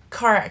things, like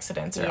car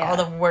accidents or all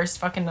the worst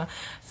fucking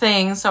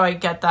things. So I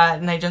get that,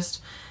 and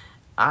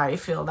I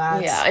feel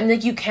that. Yeah, and,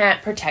 like, you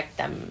can't protect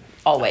them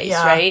always,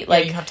 right?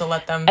 Like, you have to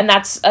let them. And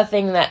that's a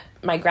thing that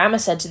my grandma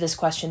said to this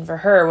question for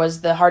her,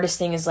 was the hardest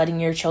thing is letting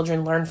your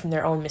children learn from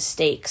their own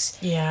mistakes.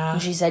 Yeah.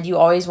 And she said you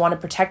always want to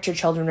protect your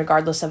children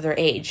regardless of their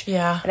age.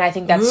 Yeah. And I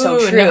think that's so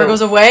true. It never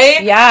goes away?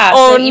 Yeah.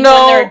 Oh, so even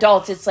when they're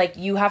adults, it's like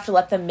you have to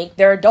let them make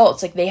their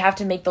adults. Like, they have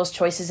to make those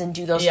choices and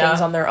do those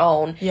things on their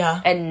own. Yeah.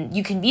 And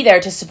you can be there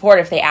to support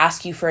if they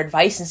ask you for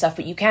advice and stuff,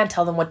 but you can't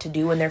tell them what to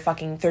do when they're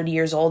fucking 30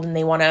 years old and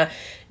they want to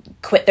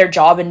quit their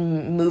job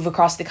and move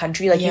across the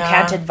country. Like, you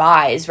can't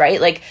advise, right?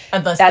 Like,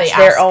 unless that's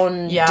their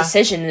own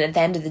decision at the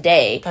end of the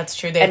day. That's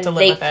true. They have to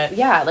live with it.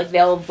 Yeah, like,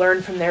 they'll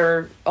learn from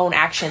their own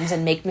actions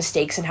and make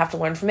mistakes and have to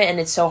learn from it. And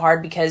it's so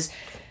hard, because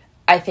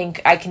I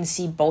think I can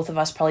see both of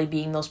us probably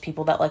being those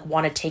people that, like,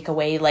 want to take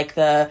away, like,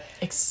 the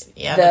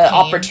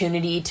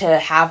opportunity to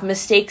have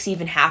mistakes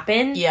even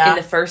happen in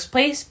the first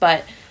place.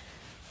 But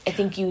I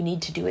think you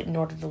need to do it in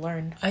order to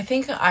learn. I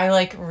think I,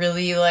 like,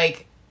 really,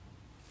 like,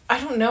 I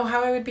don't know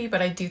how I would be,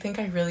 but I do think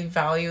I really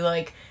value,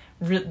 like,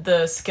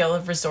 the skill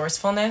of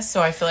resourcefulness.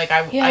 So I feel like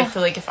I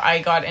feel like if I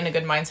got in a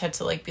good mindset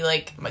to, like, be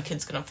like, my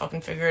kid's gonna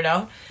fucking figure it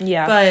out.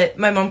 Yeah. But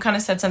my mom kind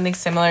of said something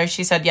similar.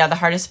 She said, the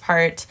hardest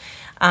part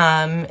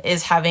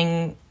is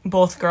having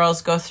both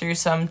girls go through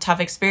some tough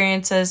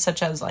experiences,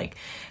 such as like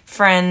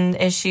friend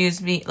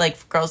issues,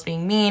 like girls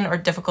being mean, or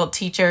difficult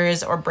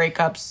teachers, or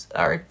breakups,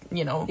 or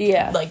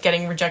like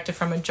getting rejected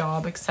from a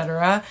job,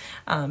 etc.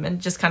 And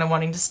just kind of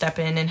wanting to step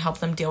in and help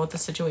them deal with the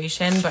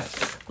situation,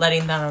 but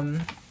letting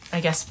them,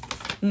 I guess,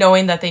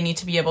 knowing that they need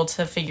to be able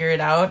to figure it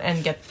out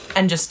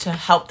and just to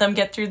help them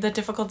get through the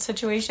difficult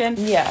situation.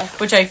 Yeah.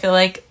 Which I feel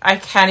like I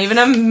can't even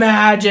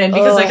imagine,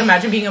 because like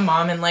imagine being a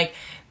mom and like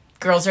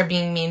girls are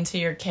being mean to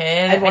your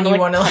kid and you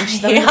want to punch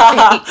them in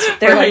the face.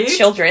 They're like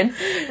children.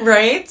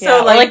 Right? Yeah.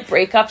 So like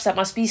breakups, that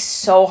must be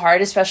so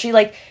hard, especially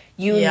like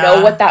you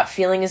know what that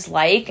feeling is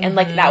like, and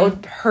like that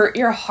would hurt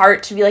your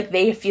heart to be like,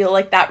 they feel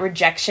like that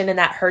rejection and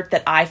that hurt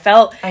that I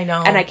felt. I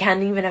know. And I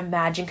can't even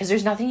imagine, because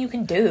there's nothing you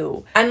can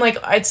do. And like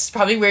it's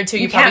probably weird too.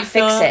 You can't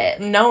fix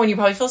it. No, and you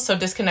probably feel so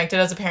disconnected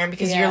as a parent,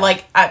 because you're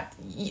like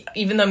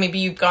even though maybe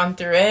you've gone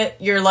through it,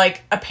 you're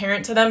like a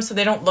parent to them, so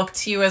they don't look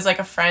to you as like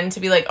a friend to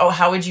be like, oh,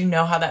 how would you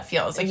know how that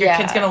feels? Like your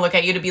kid's gonna look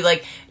at you to be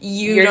like,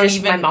 you're don't just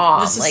even my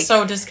mom. This is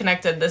so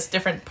disconnected. This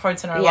different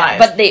parts in our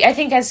lives. But I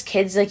think as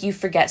kids, like you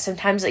forget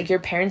sometimes, like your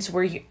parents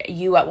were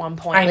you at one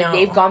point. Like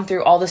they've gone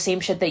through all the same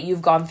shit that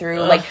you've gone through.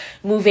 Like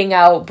moving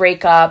out,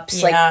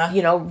 breakups,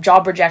 like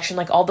job rejection,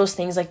 like all those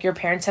things. Like your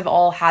parents have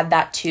all had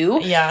that too.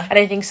 Yeah. And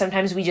I think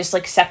sometimes we just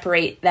like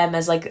separate them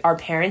as like our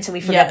parents, and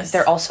we forget that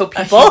they're also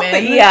people.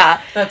 Yeah.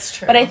 That's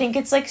true. But I think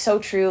it's like so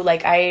true.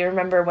 Like I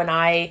remember when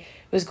I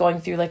was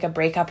going through like a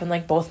breakup, and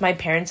like both my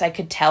parents, I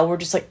could tell, were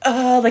just like,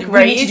 like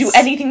we need to do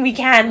anything we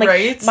can.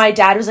 Like my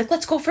dad was like,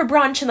 let's go for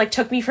brunch, and like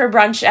took me for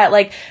brunch at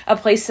like a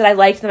place that I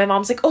liked, and my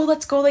mom's like, oh,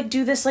 let's go like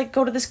do this, like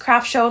go to this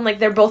craft show, and like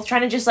they're both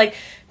trying to just like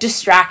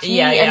distract me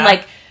and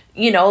like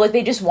like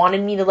they just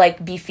wanted me to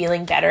like be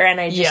feeling better,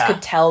 and I just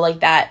could tell like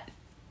that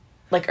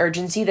like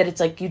urgency that it's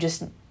like you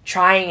just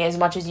trying as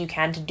much as you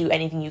can to do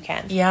anything you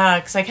can. Yeah,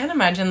 because I can't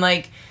imagine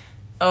like,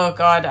 oh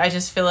god, I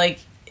just feel like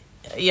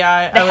the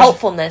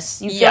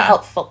helpfulness. You feel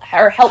helpful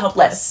or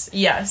helpless.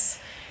 Yes.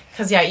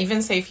 Because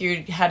even say if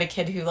you had a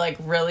kid who like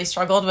really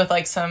struggled with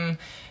like some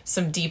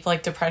deep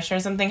like depression or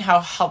something,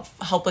 how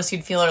helpless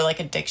you'd feel, or like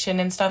addiction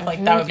and stuff,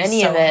 like that would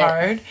be so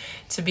hard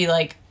to be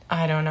like,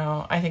 I don't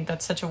know. I think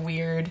that's such a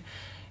weird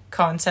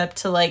concept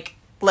to like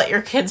let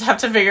your kids have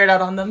to figure it out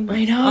on them.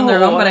 I know. On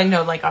their own, but I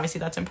know like obviously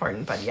that's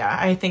important, but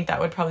I think that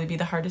would probably be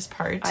the hardest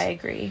part. I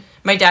agree.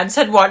 My dad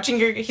said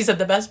he said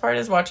the best part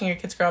is watching your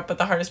kids grow up, but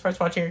the hardest part is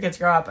watching your kids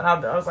grow up, and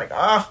I was like,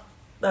 oh,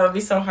 that would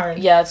be so hard.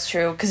 Yeah, it's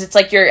true, because it's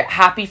like you're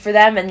happy for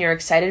them and you're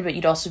excited, but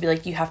you'd also be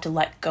like, you have to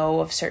let go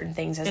of certain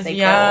things as they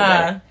grow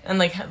older. And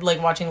like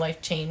watching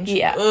life change.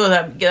 Yeah. Ooh,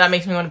 that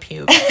makes me want to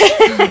puke.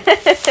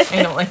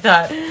 I don't like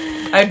that.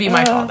 I'd be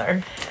my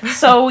father.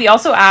 So we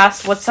also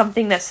asked, what's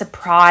something that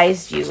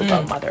surprised you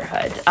about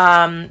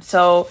motherhood?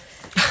 So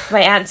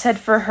my aunt said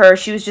for her,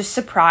 she was just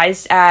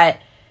surprised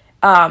at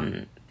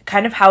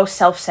kind of how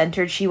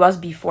self-centered she was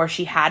before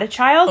she had a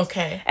child.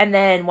 Okay. And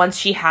then once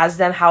she has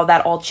them, how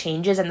that all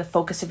changes and the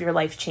focus of your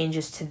life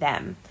changes to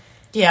them.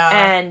 Yeah.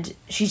 And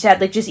she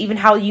said, like, just even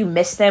how you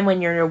miss them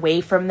when you're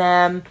away from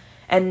them.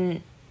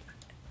 And,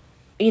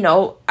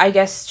 I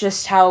guess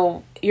just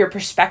how your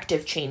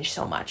perspective changed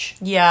so much.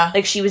 Yeah.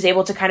 Like, she was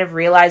able to kind of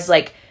realize,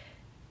 like,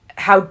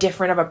 how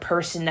different of a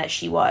person that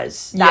she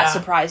was. That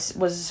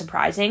was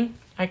surprising.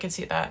 I could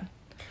see that.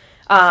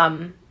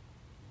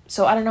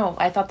 So I don't know.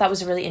 I thought that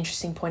was a really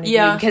interesting point of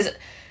view, because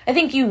I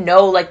think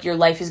like your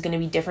life is going to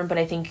be different, but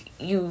I think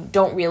you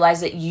don't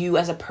realize that you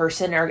as a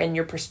person and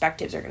your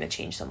perspectives are going to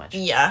change so much.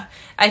 Yeah.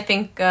 I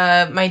think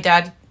my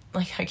dad,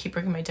 like I keep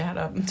bringing my dad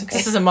up. Okay.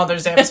 This is a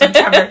Mother's Day episode,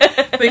 Trevor.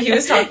 But he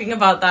was talking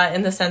about that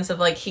in the sense of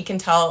like he can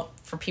tell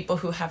for people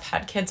who have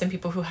had kids and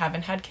people who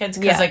haven't had kids,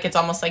 because like it's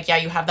almost like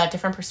you have that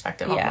different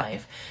perspective on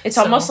life. It's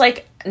almost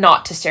like,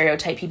 not to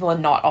stereotype people,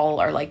 and not all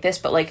are like this,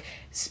 but like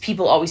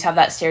people always have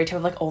that stereotype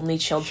of like only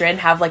children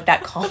have like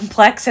that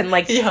complex, and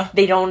like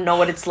they don't know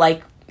what it's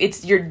like.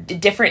 You're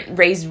different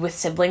raised with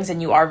siblings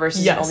than you are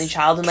versus an only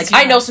child, and like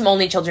I know some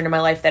only children in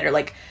my life that are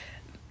like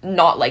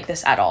not like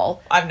this at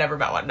all. I've never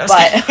met one. No,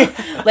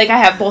 but like I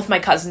have both my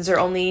cousins are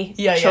only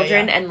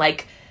children, and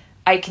like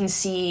I can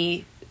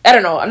see, I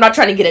don't know, I'm not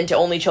trying to get into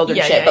only children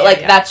but like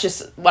that's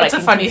just what it's I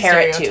can compare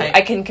it to.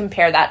 I can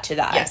compare that to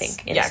that, I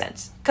think, in a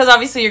sense. Because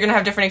obviously you're going to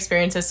have different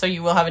experiences, so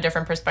you will have a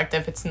different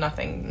perspective. It's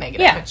nothing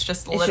negative. Yeah. It's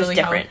just literally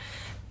different.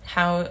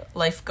 How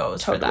life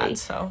goes for that.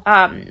 So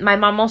my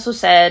mom also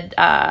said,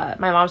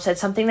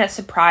 something that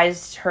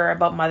surprised her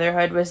about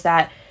motherhood was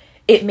that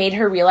it made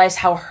her realize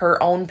how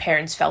her own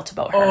parents felt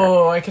about her.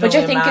 Oh, I can Which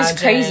only I think imagine.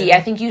 is crazy.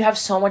 I think you'd have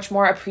so much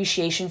more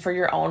appreciation for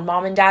your own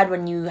mom and dad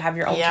when you have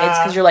your own kids,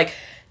 because you're like,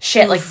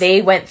 shit, like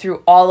they went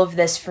through all of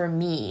this for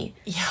me.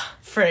 Yeah,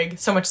 frig.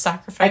 So much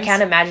sacrifice. I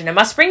can't imagine. It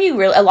must bring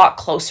you a lot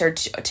closer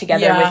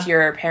together with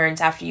your parents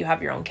after you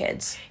have your own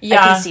kids.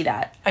 Yeah. I can see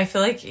that. I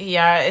feel like,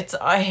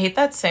 I hate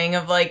that saying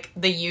of like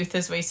the youth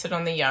is wasted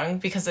on the young,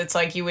 because it's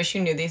like you wish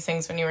you knew these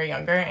things when you were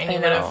younger and you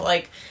would have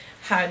like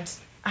had,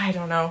 I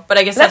don't know. But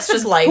I guess that's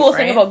just life, the cool right?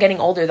 thing about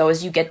getting older though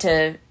is you get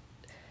to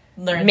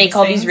make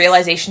all these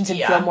realizations and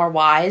feel more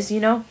wise, you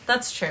know?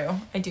 That's true.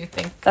 I do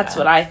think that's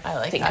what I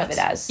like think that. of it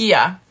as.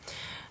 Yeah.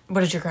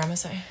 What did your grandma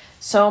say?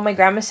 So my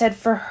grandma said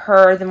for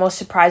her, the most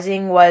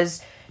surprising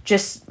was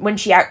just when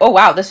she... Oh,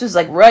 wow, this was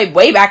like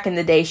way back in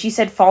the day. She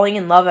said falling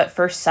in love at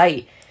first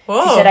sight.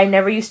 Whoa. She said, I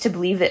never used to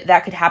believe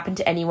that could happen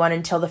to anyone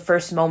until the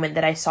first moment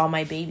that I saw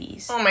my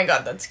babies. Oh my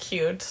God, that's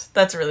cute.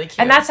 That's really cute.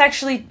 And that's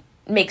actually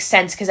makes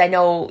sense because I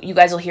know you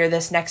guys will hear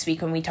this next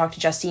week when we talk to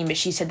Justine, but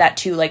she said that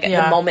too, like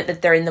at the moment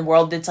that they're in the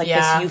world, it's like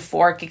this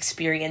euphoric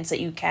experience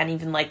that you can't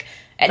even like,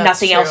 and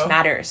nothing else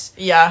matters.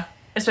 Yeah.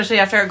 Especially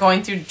after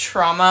going through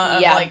trauma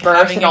of like birth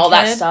having and all kid.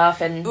 That stuff,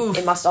 and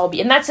it must all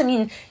be. And that's, I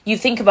mean, you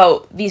think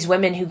about these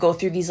women who go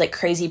through these like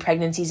crazy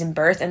pregnancies and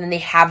birth, and then they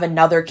have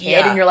another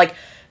kid, and you're like,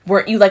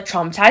 weren't you like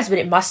traumatized? But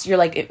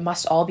it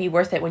must all be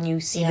worth it when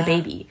you see the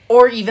baby.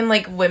 Or even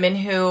like women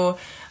who,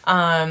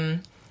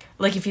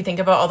 like if you think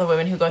about all the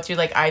women who go through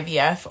like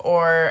IVF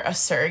or a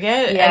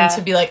surrogate, and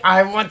to be like,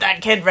 I want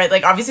that kid, right?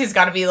 Like obviously it's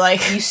got to be like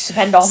you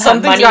spend all that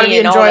something's money got to be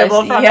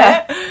enjoyable from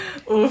it.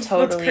 Oof,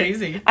 totally. That's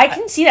crazy. I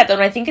can see that though,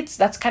 and I think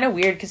that's kind of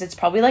weird because it's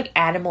probably like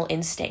animal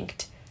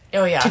instinct.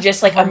 Oh yeah, to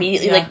just like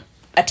immediately like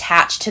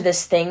attach to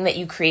this thing that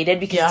you created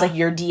because it's like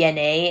your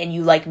DNA and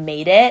you like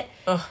made it.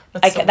 Ugh,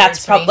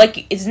 that's probably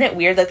like, isn't it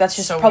weird? Like that's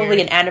just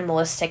probably an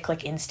animalistic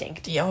like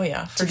instinct. Oh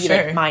yeah, for to be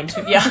sure. Like mine.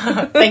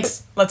 Yeah,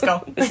 thanks. Let's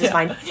go. This is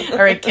mine. All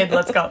right, kid,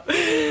 let's go.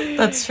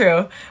 That's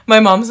true. My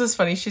mom's is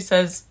funny. She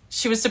says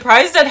she was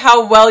surprised at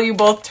how well you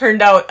both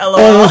turned out.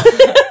 LOL.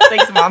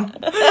 Thanks, Mom.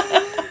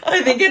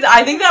 I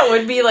think that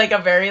would be like a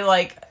very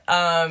like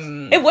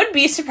it would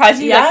be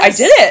surprising. Yes. Like, I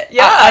did it.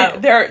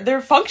 Yeah.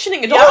 They're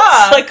functioning adults.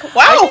 Yeah. Like,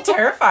 wow. I'd be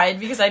terrified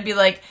because I'd be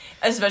like,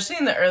 especially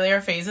in the earlier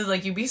phases,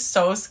 like you'd be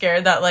so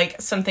scared that like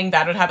something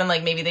bad would happen.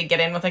 Like maybe they get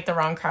in with like the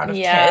wrong crowd of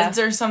kids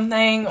or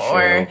something.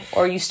 True.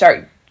 Or you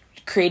start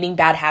creating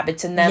bad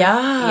habits in them.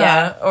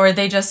 Yeah. Or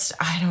they just,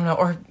 I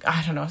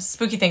don't know,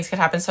 spooky things could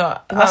happen. So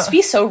it must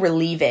be so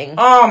relieving.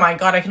 Oh my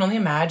God, I can only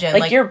imagine.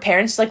 Like your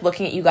parents like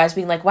looking at you guys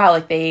being like, wow,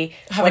 like they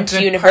went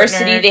to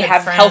university, partner, they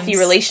have friends. Healthy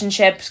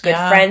relationships, good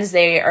friends,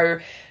 they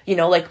are, you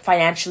know, like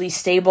financially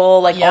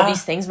stable, like all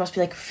these things must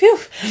be like, phew.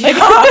 Like,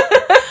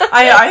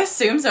 I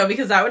assume so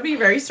because that would be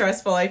very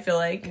stressful, I feel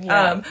like.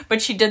 Yeah.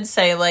 But she did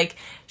say like,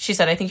 she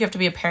said, I think you have to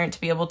be a parent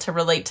to be able to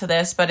relate to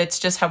this, but it's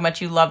just how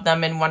much you love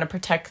them and want to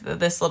protect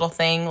this little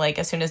thing. Like,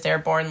 as soon as they're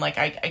born, like,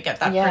 I get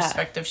that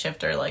perspective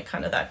shift or, like,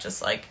 kind of that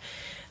just, like,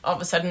 all of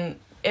a sudden,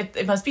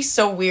 it must be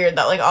so weird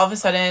that, like, all of a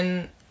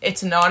sudden,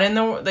 it's not in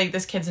the, like,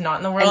 this kid's not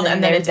in the world,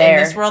 and then it's there.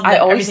 In this world, I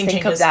always everything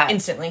think changes of that.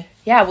 Instantly.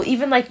 Yeah, well,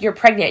 even, like, you're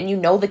pregnant and you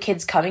know the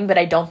kid's coming, but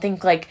I don't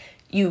think, like,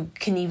 you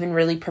can even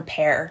really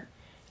prepare.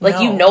 Like,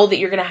 you know that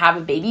you're going to have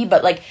a baby,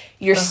 but, like,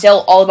 you're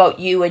still all about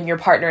you and your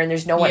partner and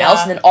there's no one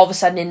else. And then all of a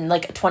sudden in,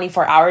 like,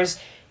 24 hours,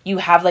 you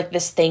have, like,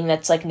 this thing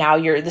that's, like, now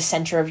you're the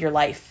center of your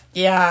life.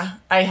 Yeah.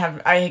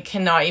 I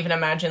cannot even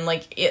imagine,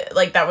 like,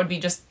 that would be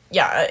just,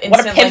 instant,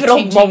 what a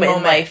pivotal moment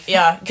in life.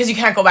 Yeah, because you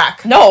can't go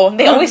back. No,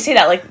 they always say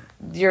that, like,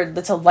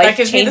 that's a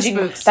life-changing...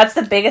 That's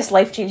the biggest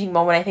life-changing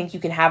moment I think you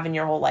can have in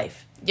your whole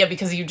life. Yeah,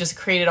 because you just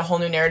created a whole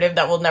new narrative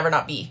that will never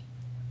not be.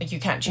 Like,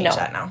 you can't change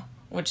that now.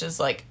 Which is,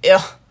 like,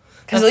 ugh.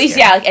 Because at least,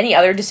 like any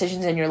other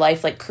decisions in your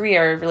life, like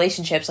career,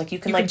 relationships, like you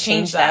can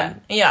change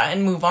them. Yeah,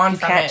 and move on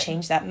from it. You can't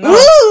change that. No.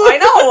 I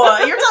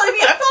know. You're telling me.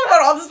 I've thought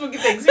about all the spooky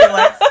things in your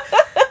life.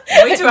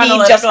 Way too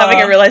analytical. Just having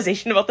a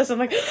realization about this, I'm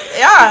like...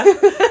 Yeah.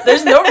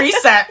 There's no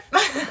reset.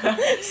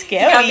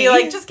 Scary. You can't be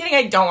like, just kidding,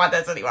 I don't want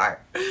this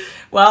anymore.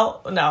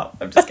 Well, no.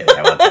 I'm just kidding.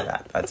 I won't say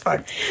that. That's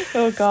fine.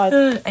 Oh,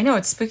 God. I know,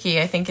 it's spooky.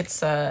 I think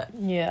it's...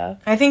 Yeah.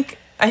 I think...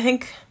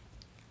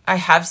 I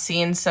have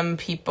seen some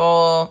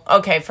people,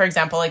 for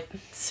example, like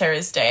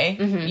Sarah's Day,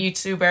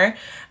 YouTuber,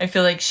 I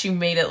feel like she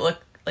made it look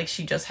like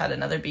she just had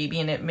another baby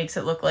and it makes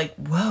it look like,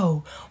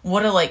 whoa,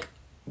 what a like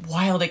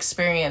wild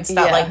experience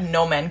that like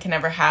no men can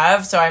ever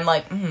have. So I'm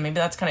like, maybe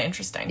that's kind of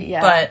interesting.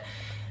 Yeah. But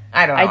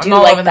I don't know. I do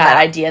like that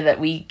idea that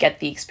we get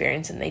the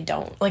experience and they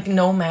don't. Like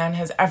no man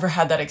has ever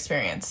had that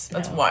experience.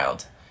 That's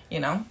wild, you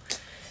know?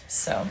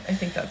 So, I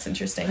think that's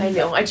interesting. I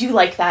know. I do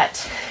like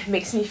that. It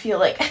makes me feel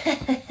like...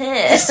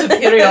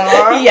 superior.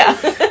 Yeah.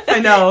 I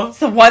know. It's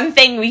the one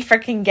thing we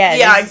freaking get.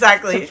 Yeah,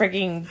 exactly. To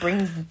freaking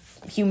bring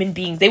human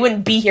beings. They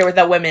wouldn't be here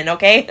without women,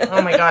 okay?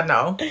 Oh my God,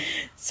 no.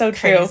 So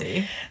true.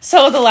 Crazy.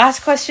 So, the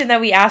last question that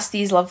we asked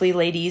these lovely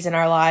ladies in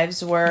our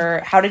lives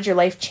were, how did your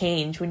life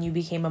change when you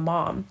became a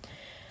mom?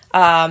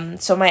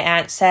 So, my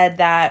aunt said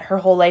that her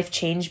whole life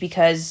changed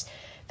because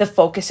the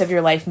focus of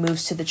your life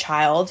moves to the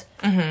child.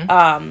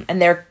 Mm-hmm.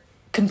 And they're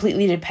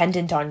completely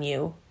dependent on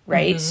you,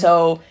 right?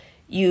 So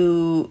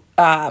you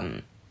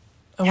have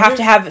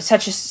to have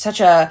such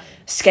a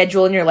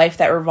schedule in your life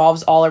that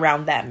revolves all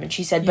around them. And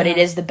she said, but it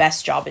is the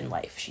best job in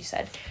life, she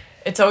said.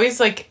 It's always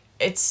like,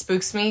 it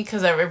spooks me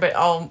because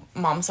all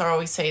moms are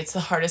always say it's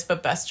the hardest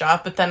but best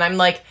job. But then I'm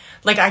like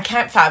I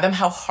can't fathom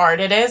how hard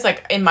it is.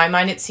 Like in my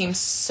mind, it seems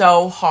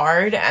so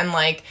hard and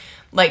like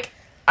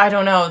I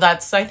don't know.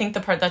 That's, I think the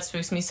part that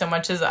spooks me so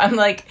much is I'm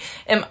like,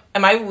 am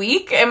I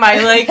weak? Am I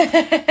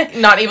like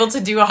not able to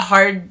do a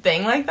hard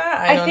thing like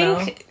that? I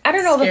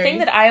don't know. The thing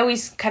that I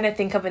always kind of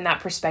think of in that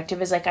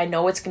perspective is like, I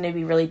know it's going to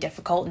be really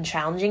difficult and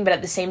challenging, but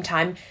at the same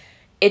time,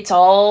 it's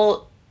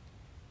all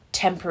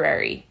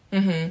temporary.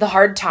 Mm-hmm. The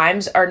hard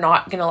times are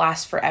not going to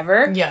last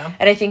forever. Yeah.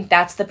 And I think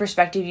that's the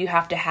perspective you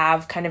have to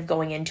have kind of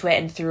going into it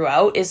and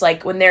throughout, is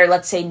like when they're,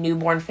 let's say,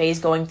 newborn phase,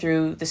 going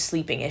through the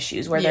sleeping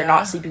issues where they're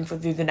not sleeping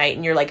through the night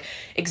and you're like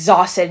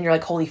exhausted and you're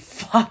like, holy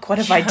fuck, what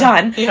have I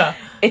done? Yeah.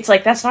 It's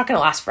like, that's not going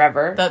to last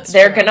forever.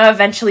 They're going to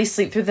eventually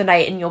sleep through the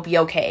night and you'll be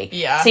okay.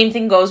 Yeah. Same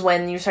thing goes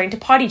when you're starting to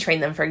potty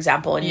train them, for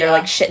example, and they're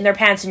like shitting their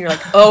pants and you're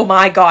like, oh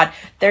my God,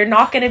 they're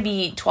not going to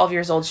be 12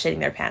 years old shitting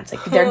their pants.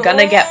 Like, they're going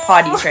to get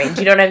potty trained.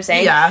 You know what I'm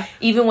saying? Yeah.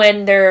 Even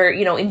when they're,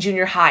 in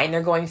junior high and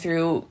they're going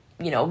through,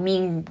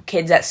 mean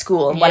kids at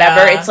school and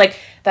whatever, it's like,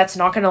 that's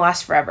not going to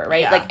last forever,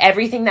 right? Yeah. Like,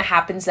 everything that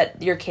happens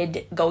that your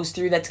kid goes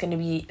through that's going to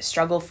be a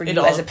struggle for you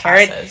as a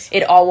parent, passes.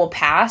 It all will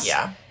pass.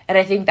 Yeah. And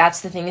I think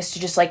that's the thing, is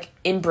to just, like,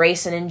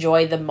 embrace and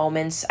enjoy the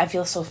moments. I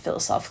feel so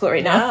philosophical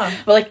right now.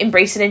 But, like,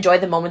 embrace and enjoy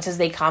the moments as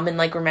they come, and,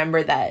 like,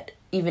 remember that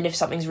even if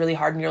something's really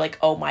hard and you're like,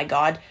 oh my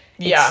God,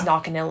 it's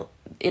not going to...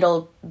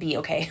 It'll be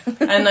okay.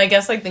 And I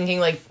guess, like,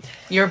 thinking, like,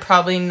 you're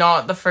probably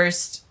not the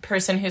first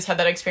person who's had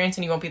that experience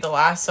and you won't be the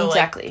last. So,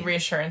 exactly. Like,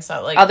 reassurance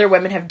that, like... Other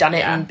women have done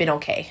it and been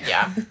okay.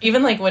 Yeah.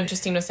 Even, like, when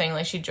Justine was saying,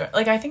 like, she joined...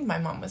 Like, I think my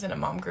mom was in a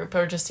mom group,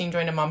 or Justine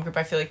joined a mom group.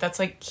 I feel like that's,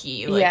 like,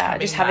 key.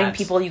 Like, just having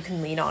people you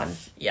can lean on.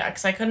 Yeah,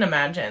 because I couldn't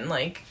imagine,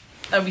 like...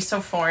 That would be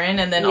so foreign,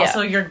 and then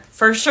also you're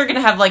for sure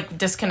gonna have, like,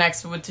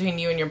 disconnects between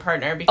you and your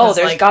partner, because,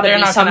 there's like, gotta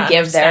be some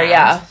give there,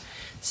 yeah.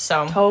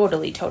 So...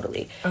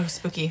 Totally. Oh,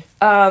 spooky.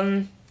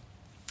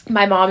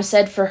 My mom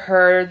said for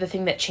her, the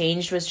thing that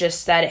changed was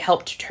just that it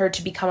helped her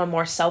to become a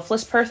more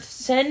selfless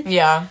person.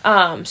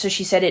 Yeah. So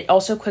she said it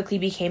also quickly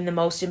became the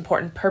most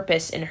important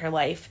purpose in her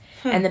life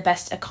and the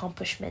best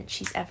accomplishment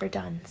she's ever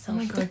done. So, oh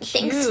my God,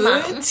 thanks,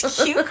 Mom.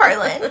 Cute,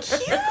 Carlin.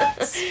 Cute.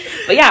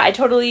 But yeah, I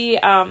totally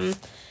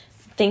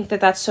think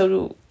that that's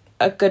so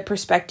a good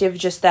perspective,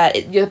 just that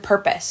the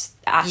purpose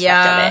aspect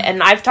of it.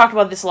 And I've talked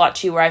about this a lot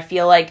too, where I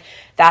feel like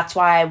that's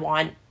why I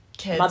want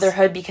kids.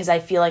 Motherhood, because I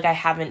feel like I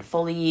haven't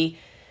fully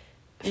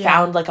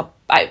found like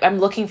I'm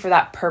looking for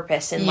that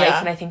purpose in life,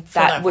 and I think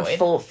that would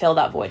fill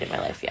that void in my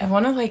life. I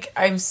want to, like,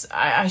 I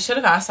should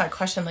have asked that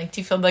question, like,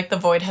 do you feel like the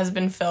void has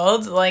been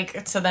filled,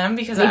 like, to them?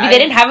 Because maybe they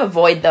didn't have a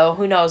void, though.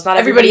 Who knows? Not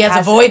everybody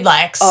has a void,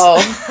 Lex. Oh,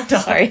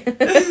 sorry.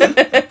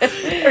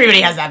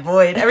 Everybody has that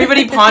void.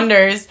 Everybody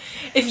ponders.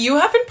 If you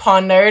haven't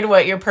pondered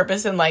what your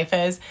purpose in life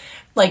is,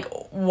 like,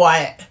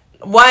 what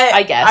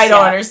I guess I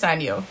don't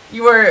understand you.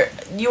 You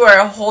are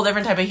a whole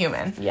different type of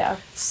human. Yeah.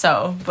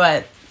 So,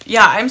 but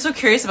yeah, I'm so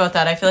curious about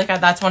that. I feel like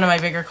that's one of my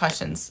bigger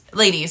questions.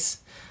 Ladies,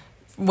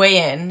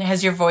 weigh in.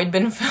 Has your void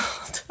been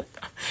filled?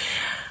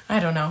 I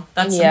don't know.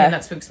 That's something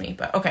that spooks me.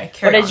 But okay,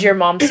 carry on. What did your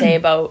mom say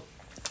about?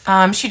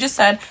 She just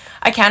said,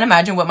 I can't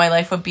imagine what my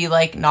life would be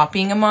like not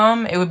being a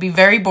mom. It would be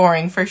very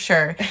boring for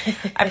sure.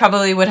 I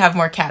probably would have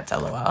more cats,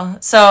 LOL.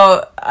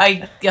 So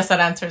I guess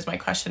that answers my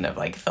question of,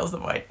 like, fills the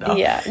void. No.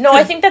 Yeah. No,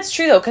 I think that's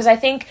true, though, because I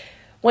think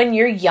when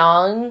you're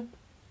young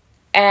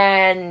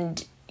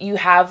and you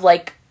have,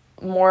 like,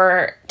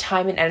 more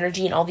time and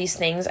energy and all these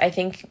things, I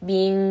think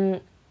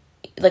being,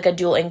 like, a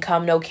dual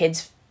income, no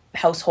kids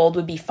household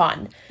would be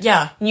fun.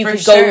 Yeah, you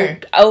could go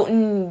out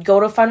and go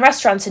to fun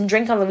restaurants and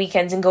drink on the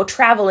weekends and go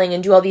traveling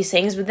and do all these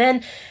things. But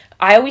then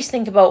I always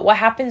think about what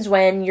happens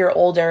when you're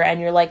older and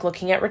you're, like,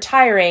 looking at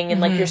retiring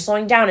and like you're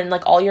slowing down, and,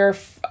 like, all your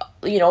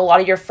a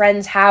lot of your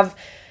friends have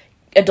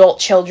adult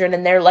children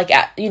and they're, like,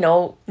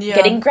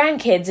 getting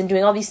grandkids and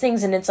doing all these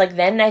things, and it's like,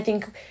 then I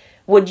think,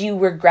 would you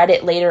regret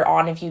it later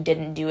on if you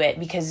didn't do it?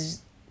 Because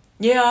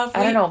I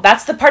don't know.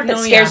 That's the part that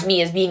scares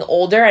me, is being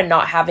older and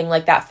not having,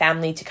 like, that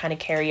family to kind of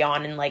carry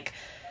on. And, like,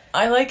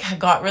 I, like,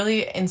 got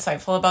really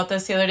insightful about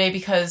this the other day,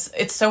 because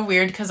it's so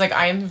weird, because, like,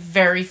 I am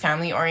very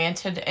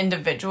family-oriented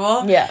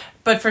individual. Yeah.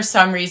 But for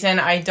some reason,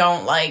 I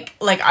don't, like,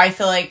 I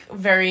feel like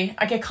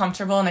I get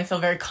comfortable, and I feel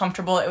very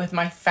comfortable with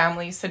my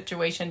family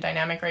situation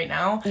dynamic right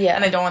now. Yeah.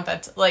 And I don't want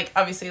that to, like,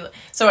 obviously,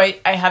 so I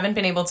haven't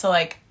been able to,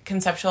 like,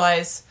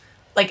 conceptualize,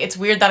 like, it's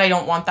weird that I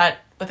don't want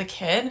that with a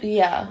kid.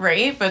 Yeah.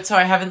 Right? But so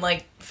I haven't,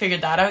 like,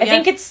 figured that out yet.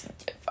 I think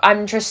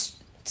I'm just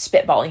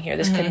spitballing here.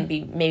 This couldn't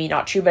be maybe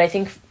not true, but I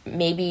think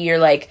maybe you're,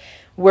 like,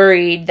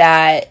 worried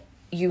that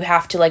you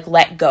have to, like,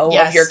 let go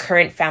of your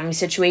current family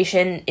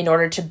situation in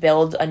order to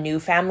build a new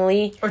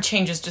family. Or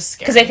change is just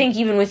scary. Because I think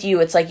even with you,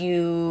 it's like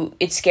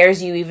it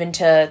scares you even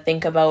to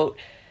think about,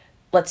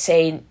 let's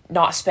say,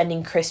 not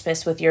spending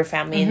Christmas with your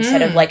family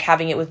instead of, like,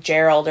 having it with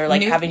Gerald, or,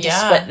 like, having to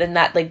split, and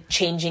that, like,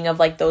 changing of,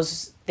 like,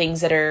 those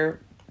things that are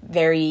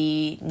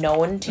very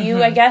known to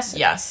you, I guess.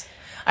 Yes,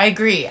 I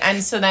agree.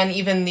 And so then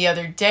even the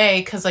other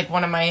day, because, like,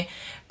 one of my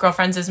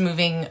girlfriends is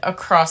moving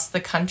across the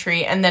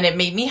country, and then it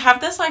made me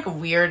have this, like,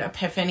 weird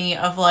epiphany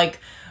of, like,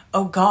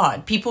 oh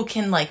God, people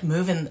can, like,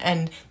 move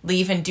and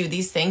leave and do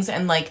these things,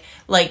 and like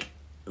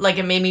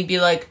it made me be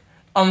like,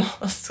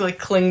 almost like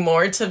cling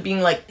more to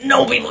being like,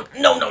 no.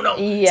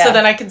 Yeah. So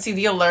then I can see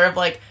the allure of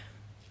like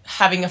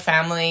having a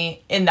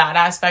family in that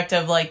aspect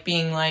of like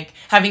being like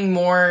having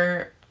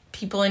more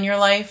people in your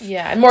life.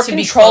 Yeah, and more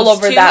control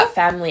over that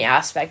family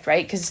aspect,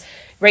 right? Because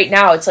right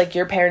now it's like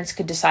your parents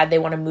could decide they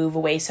want to move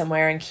away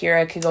somewhere and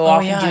Kira could go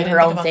off and do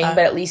her own thing, but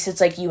at least it's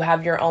like you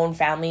have your own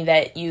family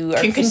that you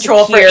can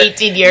control for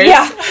 18 years.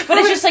 Yeah, but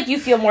it's just like you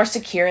feel more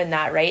secure in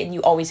that, right? And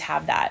you always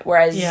have that.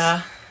 Whereas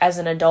as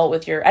an adult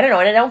with your, I don't know,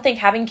 and I don't think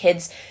having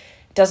kids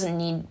doesn't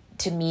need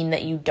to mean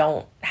that you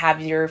don't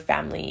have your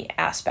family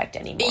aspect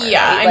anymore.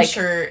 Yeah, right? I'm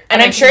sure.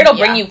 And I'm sure it'll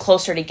bring you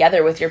closer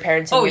together with your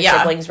parents and your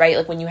siblings, right?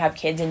 Like when you have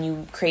kids and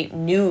you create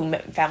new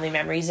family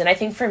memories. And I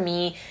think for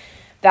me,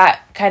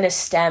 that kind of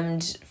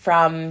stemmed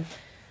from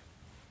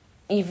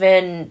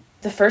even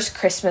the first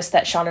Christmas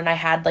that Sean and I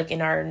had, like,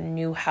 in our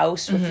new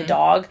house with the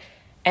dog.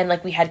 And,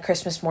 like, we had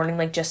Christmas morning,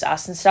 like, just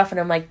us and stuff. And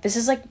I'm like, this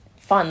is, like,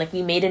 fun. Like,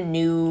 we made a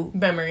new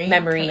memory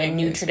and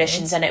new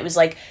traditions. And it was,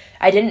 like,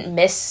 I didn't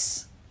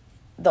miss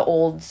the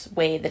old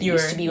way that it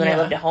used to be when I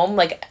lived at home.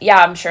 Like,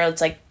 yeah, I'm sure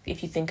it's, like,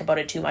 if you think about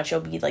it too much,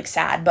 you'll be, like,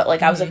 sad. But,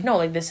 like, I was like, no,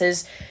 like, this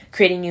is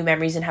creating new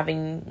memories and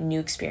having new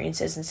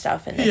experiences and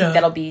stuff. And I think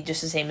that'll be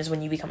just the same as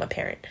when you become a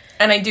parent.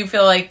 And I do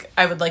feel like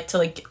I would like to,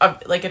 like,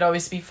 it'd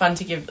always be fun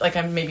to give, like,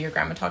 maybe your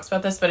grandma talks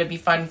about this, but it'd be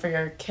fun for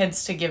your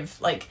kids to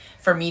give, like,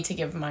 for me to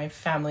give my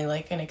family,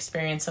 like, an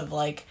experience of,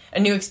 like,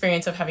 a new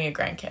experience of having a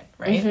grandkid,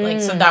 right?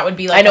 Like, so that would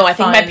be, like, I know, I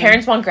think my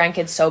parents want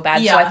grandkids so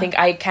bad, so I think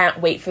I can't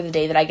wait for the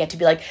day that I get to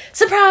be like,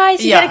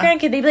 surprise, you get a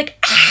grandkid. They'd be like,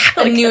 ah!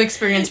 A new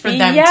experience for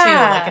them, too.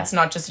 Like, it's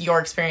not just your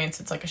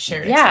experience, it's, like, a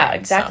shared experience. Yeah,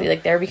 exactly. So.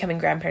 Like, they're becoming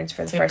grandparents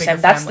for the first time.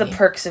 That's the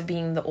perks of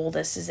being the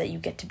oldest, is that you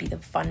get to be the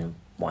fun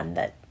one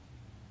that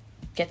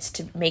gets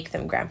to make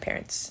them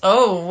grandparents.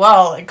 Oh,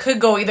 well, it could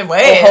go either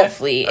way. Well,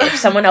 hopefully. If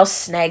someone else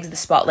snags the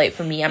spotlight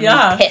from me,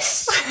 I'm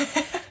pissed.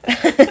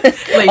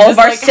 Like, all of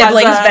our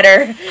siblings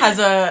has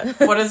a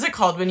what is it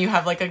called when you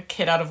have, like, a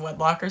kid out of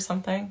wedlock or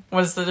something?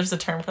 There's a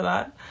term for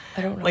that?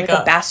 I don't know. Like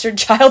a bastard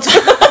child?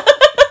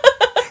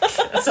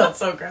 That sounds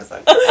so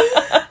aggressive.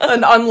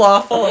 An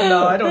unlawful,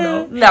 no, I don't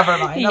know. Never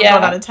mind. I'm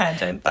going on a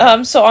tangent.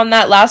 But. So on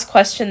that last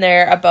question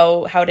there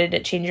about how did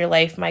it change your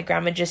life, my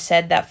grandma just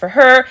said that for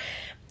her,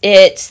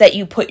 it's that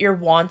you put your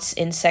wants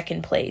in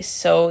second place.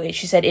 So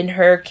she said in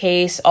her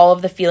case, all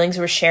of the feelings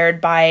were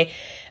shared by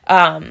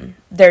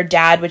their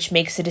dad, which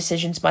makes the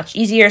decisions much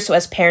easier. So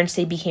as parents,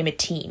 they became a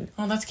team.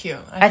 Oh, that's cute.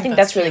 I think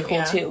that's really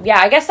cool too. Yeah,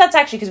 I guess that's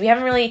actually, because we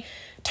haven't really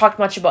talked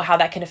much about how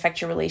that can affect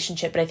your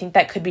relationship, but I think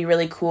that could be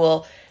really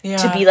cool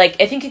to be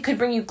like, I think it could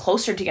bring you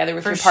closer together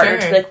with your partner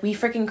to be like, we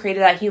freaking created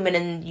that human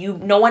and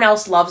no one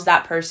else loves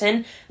that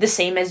person the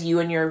same as you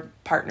and your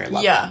partner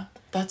love them.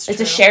 That's true.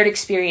 It's a shared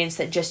experience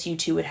that just you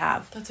two would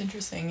have. That's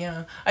interesting,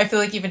 yeah. I feel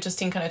like even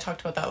Justine kind of talked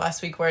about that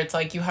last week, where it's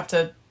like you have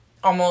to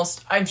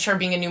almost, I'm sure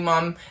being a new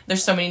mom,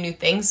 there's so many new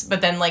things,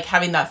 but then like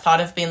having that thought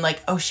of being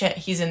like, oh shit,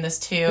 he's in this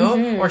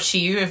too, or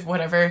she, if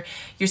whatever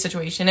your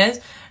situation is,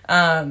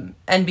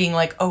 and being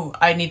like, oh,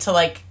 I need to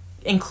like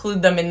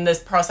include them in this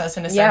process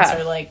in a sense,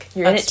 or like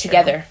you're in it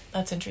together.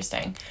 That's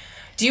interesting.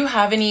 Do you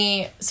have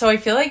any, so I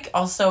feel like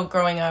also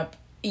growing up,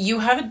 you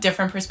have a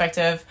different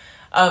perspective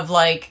of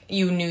like,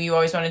 you knew you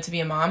always wanted to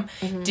be a mom.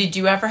 Did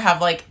you ever have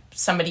like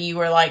somebody you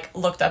were like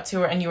looked up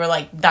to and you were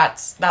like,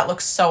 that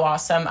looks so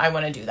awesome, I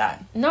want to do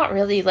that? Not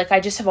really. Like, I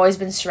just have always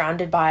been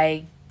surrounded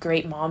by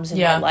great moms in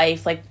my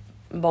life, like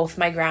both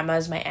my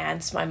grandmas, my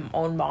aunts, my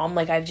own mom.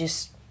 Like, I've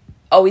just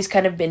always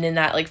kind of been in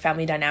that like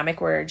family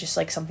dynamic where just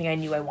like something I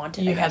knew I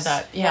wanted. You had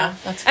that.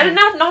 That's and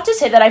not to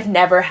say that I've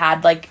never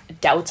had like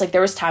doubts. Like,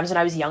 there was times when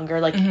I was younger,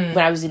 like when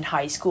I was in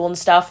high school and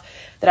stuff,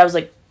 that I was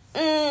like,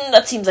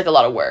 that seems like a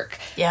lot of work.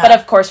 Yeah. But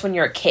of course, when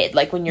you're a kid,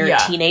 like when you're a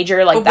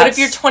teenager, like, but what if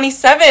you're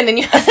 27 and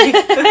you have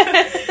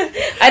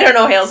I don't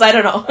know, Hales. I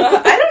don't know.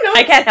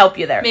 I can't help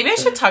you there. Maybe I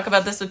should talk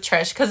about this with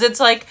Trish, because it's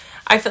like,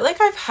 I feel like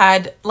I've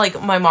had,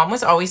 like, my mom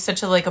was always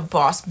such a, like, a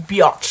boss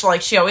biatch.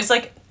 Like, she always,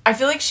 like, I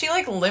feel like she,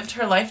 like, lived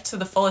her life to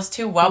the fullest,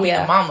 too, while being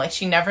a mom. Like,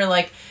 she never,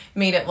 like,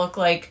 made it look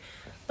like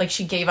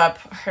she gave up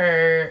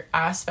her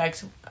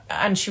aspect,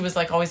 and she was,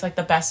 like, always, like,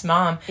 the best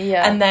mom.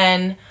 Yeah. And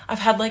then I've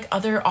had, like,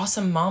 other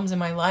awesome moms in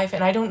my life,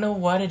 and I don't know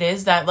what it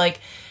is that, like,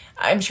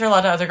 I'm sure a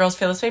lot of other girls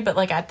feel this way, but,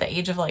 like, at the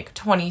age of, like,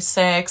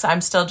 26,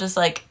 I'm still just,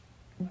 like,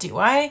 do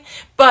I?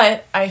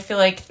 But I feel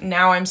like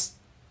now I'm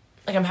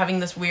having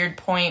this weird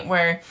point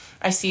where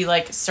I see,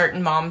 like,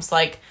 certain moms,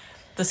 like,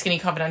 the Skinny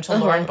Confidential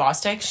Lauren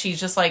Bostic, she's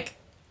just, like,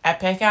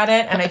 epic at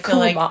it, and I feel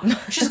like mom.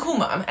 She's a cool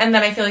mom. And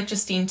then I feel like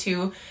Justine,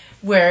 too,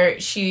 where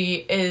she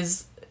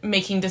is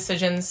making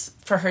decisions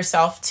for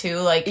herself too,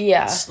 like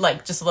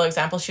like just a little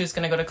example, she was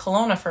gonna go to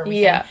Kelowna for a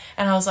weekend,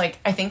 and I was like,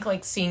 I think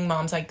like seeing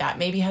moms like that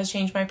maybe has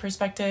changed my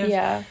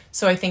perspective.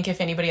 So I think if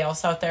anybody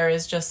else out there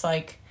is just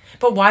like,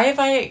 but why have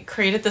I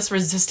created this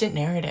resistant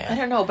narrative? I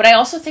don't know, but I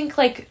also think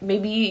like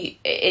maybe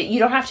you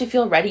don't have to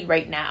feel ready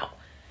right now.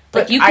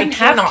 Like, you can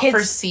have cannot kids,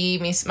 foresee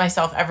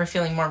myself ever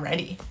feeling more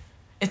ready.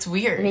 It's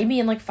weird. Maybe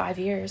in like 5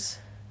 years.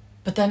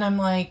 But then I'm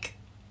like,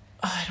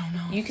 oh, I don't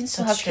know. You can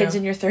still have kids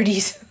in your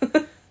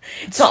 30s.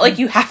 It's not like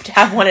you have to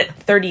have one at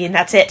 30 and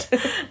that's it.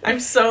 I'm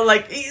so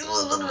like,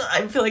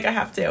 I feel like I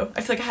have to.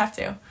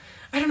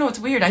 I don't know. It's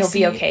weird. You'll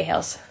be okay,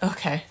 Hales.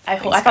 Okay. I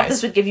thought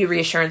this would give you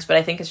reassurance, but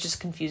I think it's just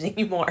confusing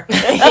you more.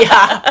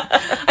 Yeah.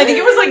 I think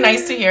it was like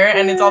nice to hear,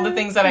 and it's all the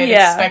things that I'd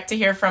expect to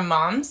hear from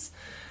moms.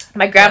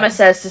 My grandma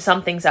says to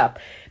sum things up,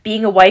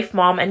 being a wife,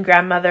 mom, and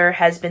grandmother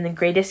has been the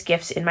greatest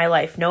gifts in my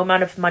life. No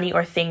amount of money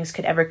or things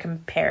could ever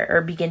compare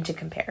or begin to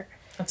compare.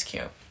 That's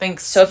cute.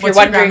 Thanks. So if What's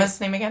you're your wondering, grandma's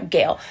name again?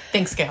 Gail.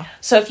 Thanks, Gail.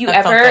 So if you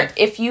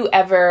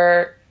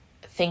ever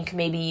think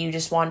maybe you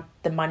just want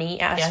the money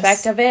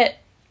aspect of it,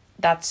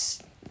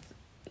 that's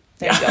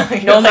there you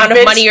go. No amount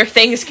of money or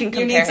things can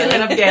compare. You need to hit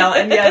up Gail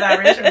and that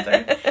reassurance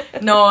her.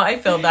 No, I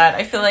feel that.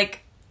 I feel like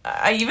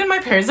even my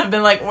parents have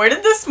been like, where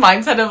did this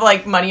mindset of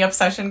like money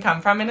obsession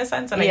come from, in a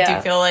sense? And I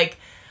do feel like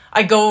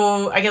I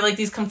get like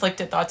these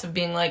conflicted thoughts of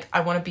being like, I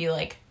want to be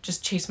like,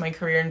 just chase my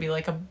career and be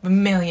like a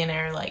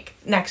millionaire like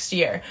next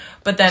year.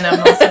 But then I'm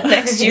also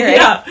next year.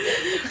 Yeah.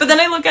 But then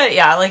I look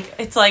at like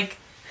it's like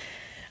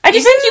I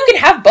just think you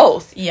can have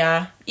both.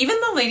 Yeah. Even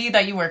the lady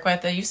that you work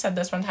with, you said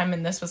this one time,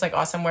 and this was like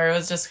awesome, where it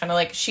was just kind of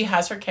like she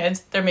has her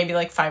kids, they're maybe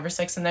like 5 or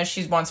 6, and then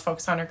she wants to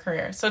focus on her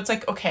career. So it's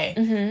like, okay,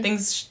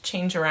 things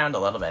change around a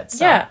little bit.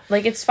 So. Yeah,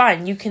 like it's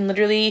fine. You can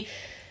literally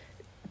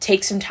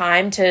take some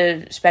time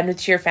to spend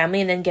with your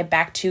family and then get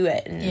back to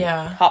it and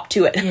hop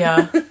to it.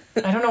 Yeah.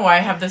 I don't know why I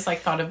have this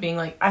like thought of being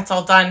like, it's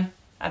all done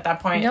at that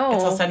point. No,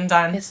 it's all said and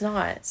done. It's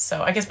not.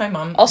 So I guess my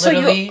mom also,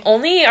 you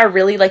only are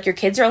really like, your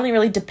kids are only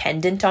really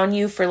dependent on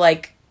you for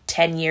like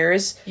 10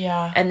 years.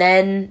 Yeah. And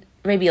then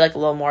maybe like a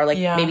little more, like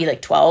maybe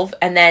like 12.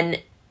 And then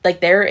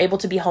like they're able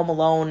to be home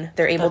alone.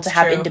 They're able to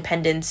have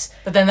independence.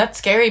 But then that's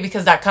scary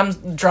because that comes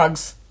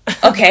drugs.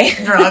 Okay.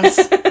 Drugs.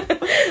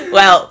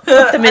 Well,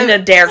 put them in a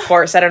DARE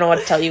course. I don't know what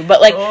to tell you.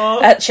 But like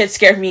that shit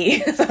scared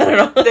me. I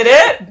don't know. Did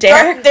it?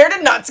 DARE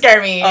did not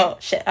scare me. Oh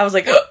shit. I was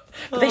like,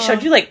 but they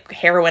showed you like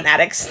heroin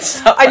addicts and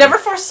stuff. I never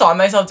foresaw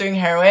myself doing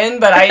heroin,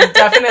 but I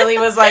definitely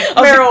was like,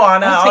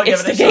 marijuana, I'll give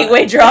it a shot. It's the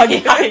gateway drug.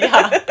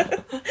 Yeah.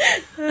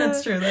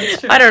 That's true.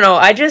 I don't know.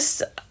 I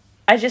just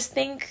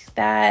think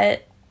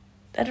that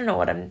I don't know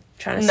what I'm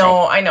trying to say.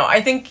 No, I know.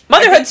 I think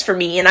motherhood's for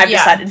me, and I've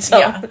decided so.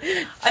 Yeah.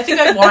 I think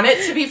I want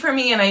it to be for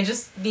me, and I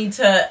just need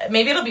to.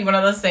 Maybe it'll be one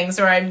of those things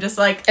where I'm just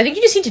like, I think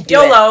you just need to do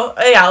YOLO.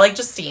 Yeah, like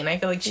Justine. I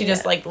feel like she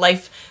just like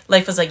life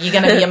was like, you're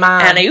gonna be a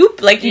mom. And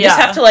like you just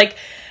have to like.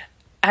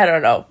 I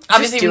don't know.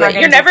 Obviously, do it.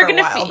 You're never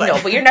gonna feel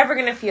but you're never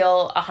gonna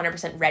feel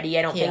 100% ready.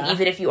 I don't think,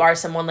 even if you are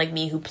someone like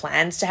me who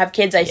plans to have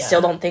kids, I still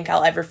don't think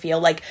I'll ever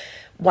feel like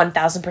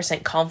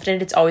 1,000%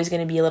 confident. It's always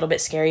gonna be a little bit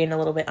scary and a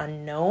little bit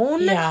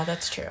unknown. Yeah,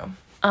 that's true.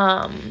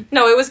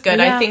 No, it was good.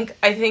 Yeah.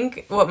 I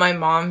think what my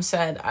mom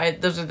said,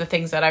 those are the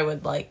things that I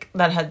would like,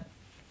 that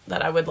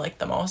I would like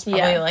the most.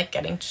 Probably like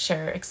getting to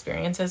share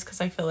experiences, because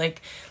I feel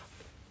like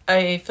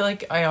I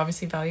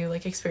obviously value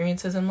like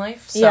experiences in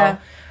life. So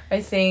I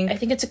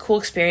think it's a cool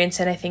experience,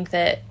 and I think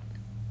that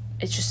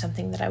it's just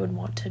something that I would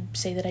want to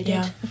say that I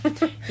did.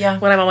 Yeah.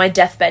 When I'm on my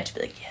deathbed, to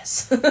be like,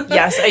 yes.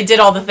 Yes, I did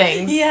all the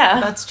things. Yeah.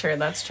 That's true.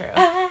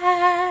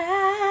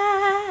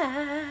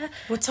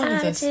 What song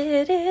is this? I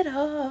did it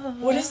all.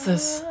 What is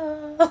this?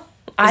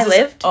 I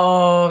Lived.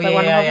 Oh,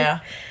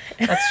 yeah.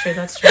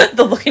 That's true.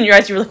 The look in your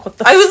eyes, you were like, what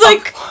the fuck? I was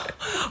like,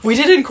 we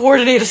didn't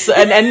coordinate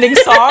an ending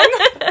song.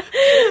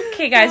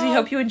 Okay, guys, we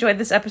hope you enjoyed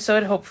this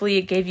episode. Hopefully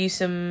it gave you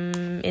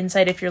some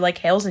insight if you're like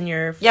Hales and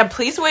you're... Yeah,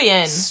 please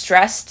weigh in.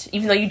 Stressed,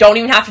 even though you don't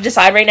even have to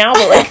decide right now,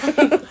 but like...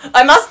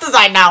 I must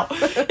decide now.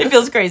 It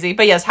feels crazy.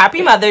 But yes,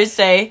 happy Mother's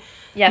Day.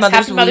 Yes,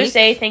 happy Mother's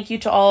Day. Thank you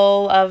to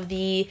all of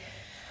the...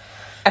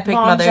 epic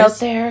moms mothers out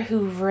there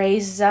who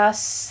raised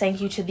us.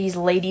 Thank you to these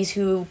ladies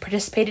who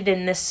participated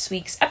in this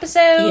week's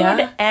episode.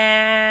 Yeah.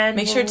 And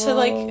make sure to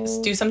like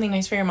do something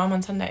nice for your mom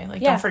on Sunday.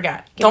 Like, don't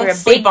forget. Give her a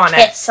sleep big on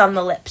kiss on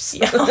the lips.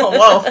 Yeah.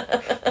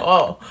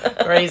 Whoa.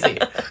 Crazy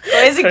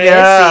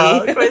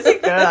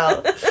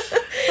girl.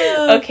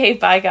 Okay,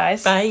 bye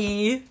guys.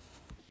 Bye.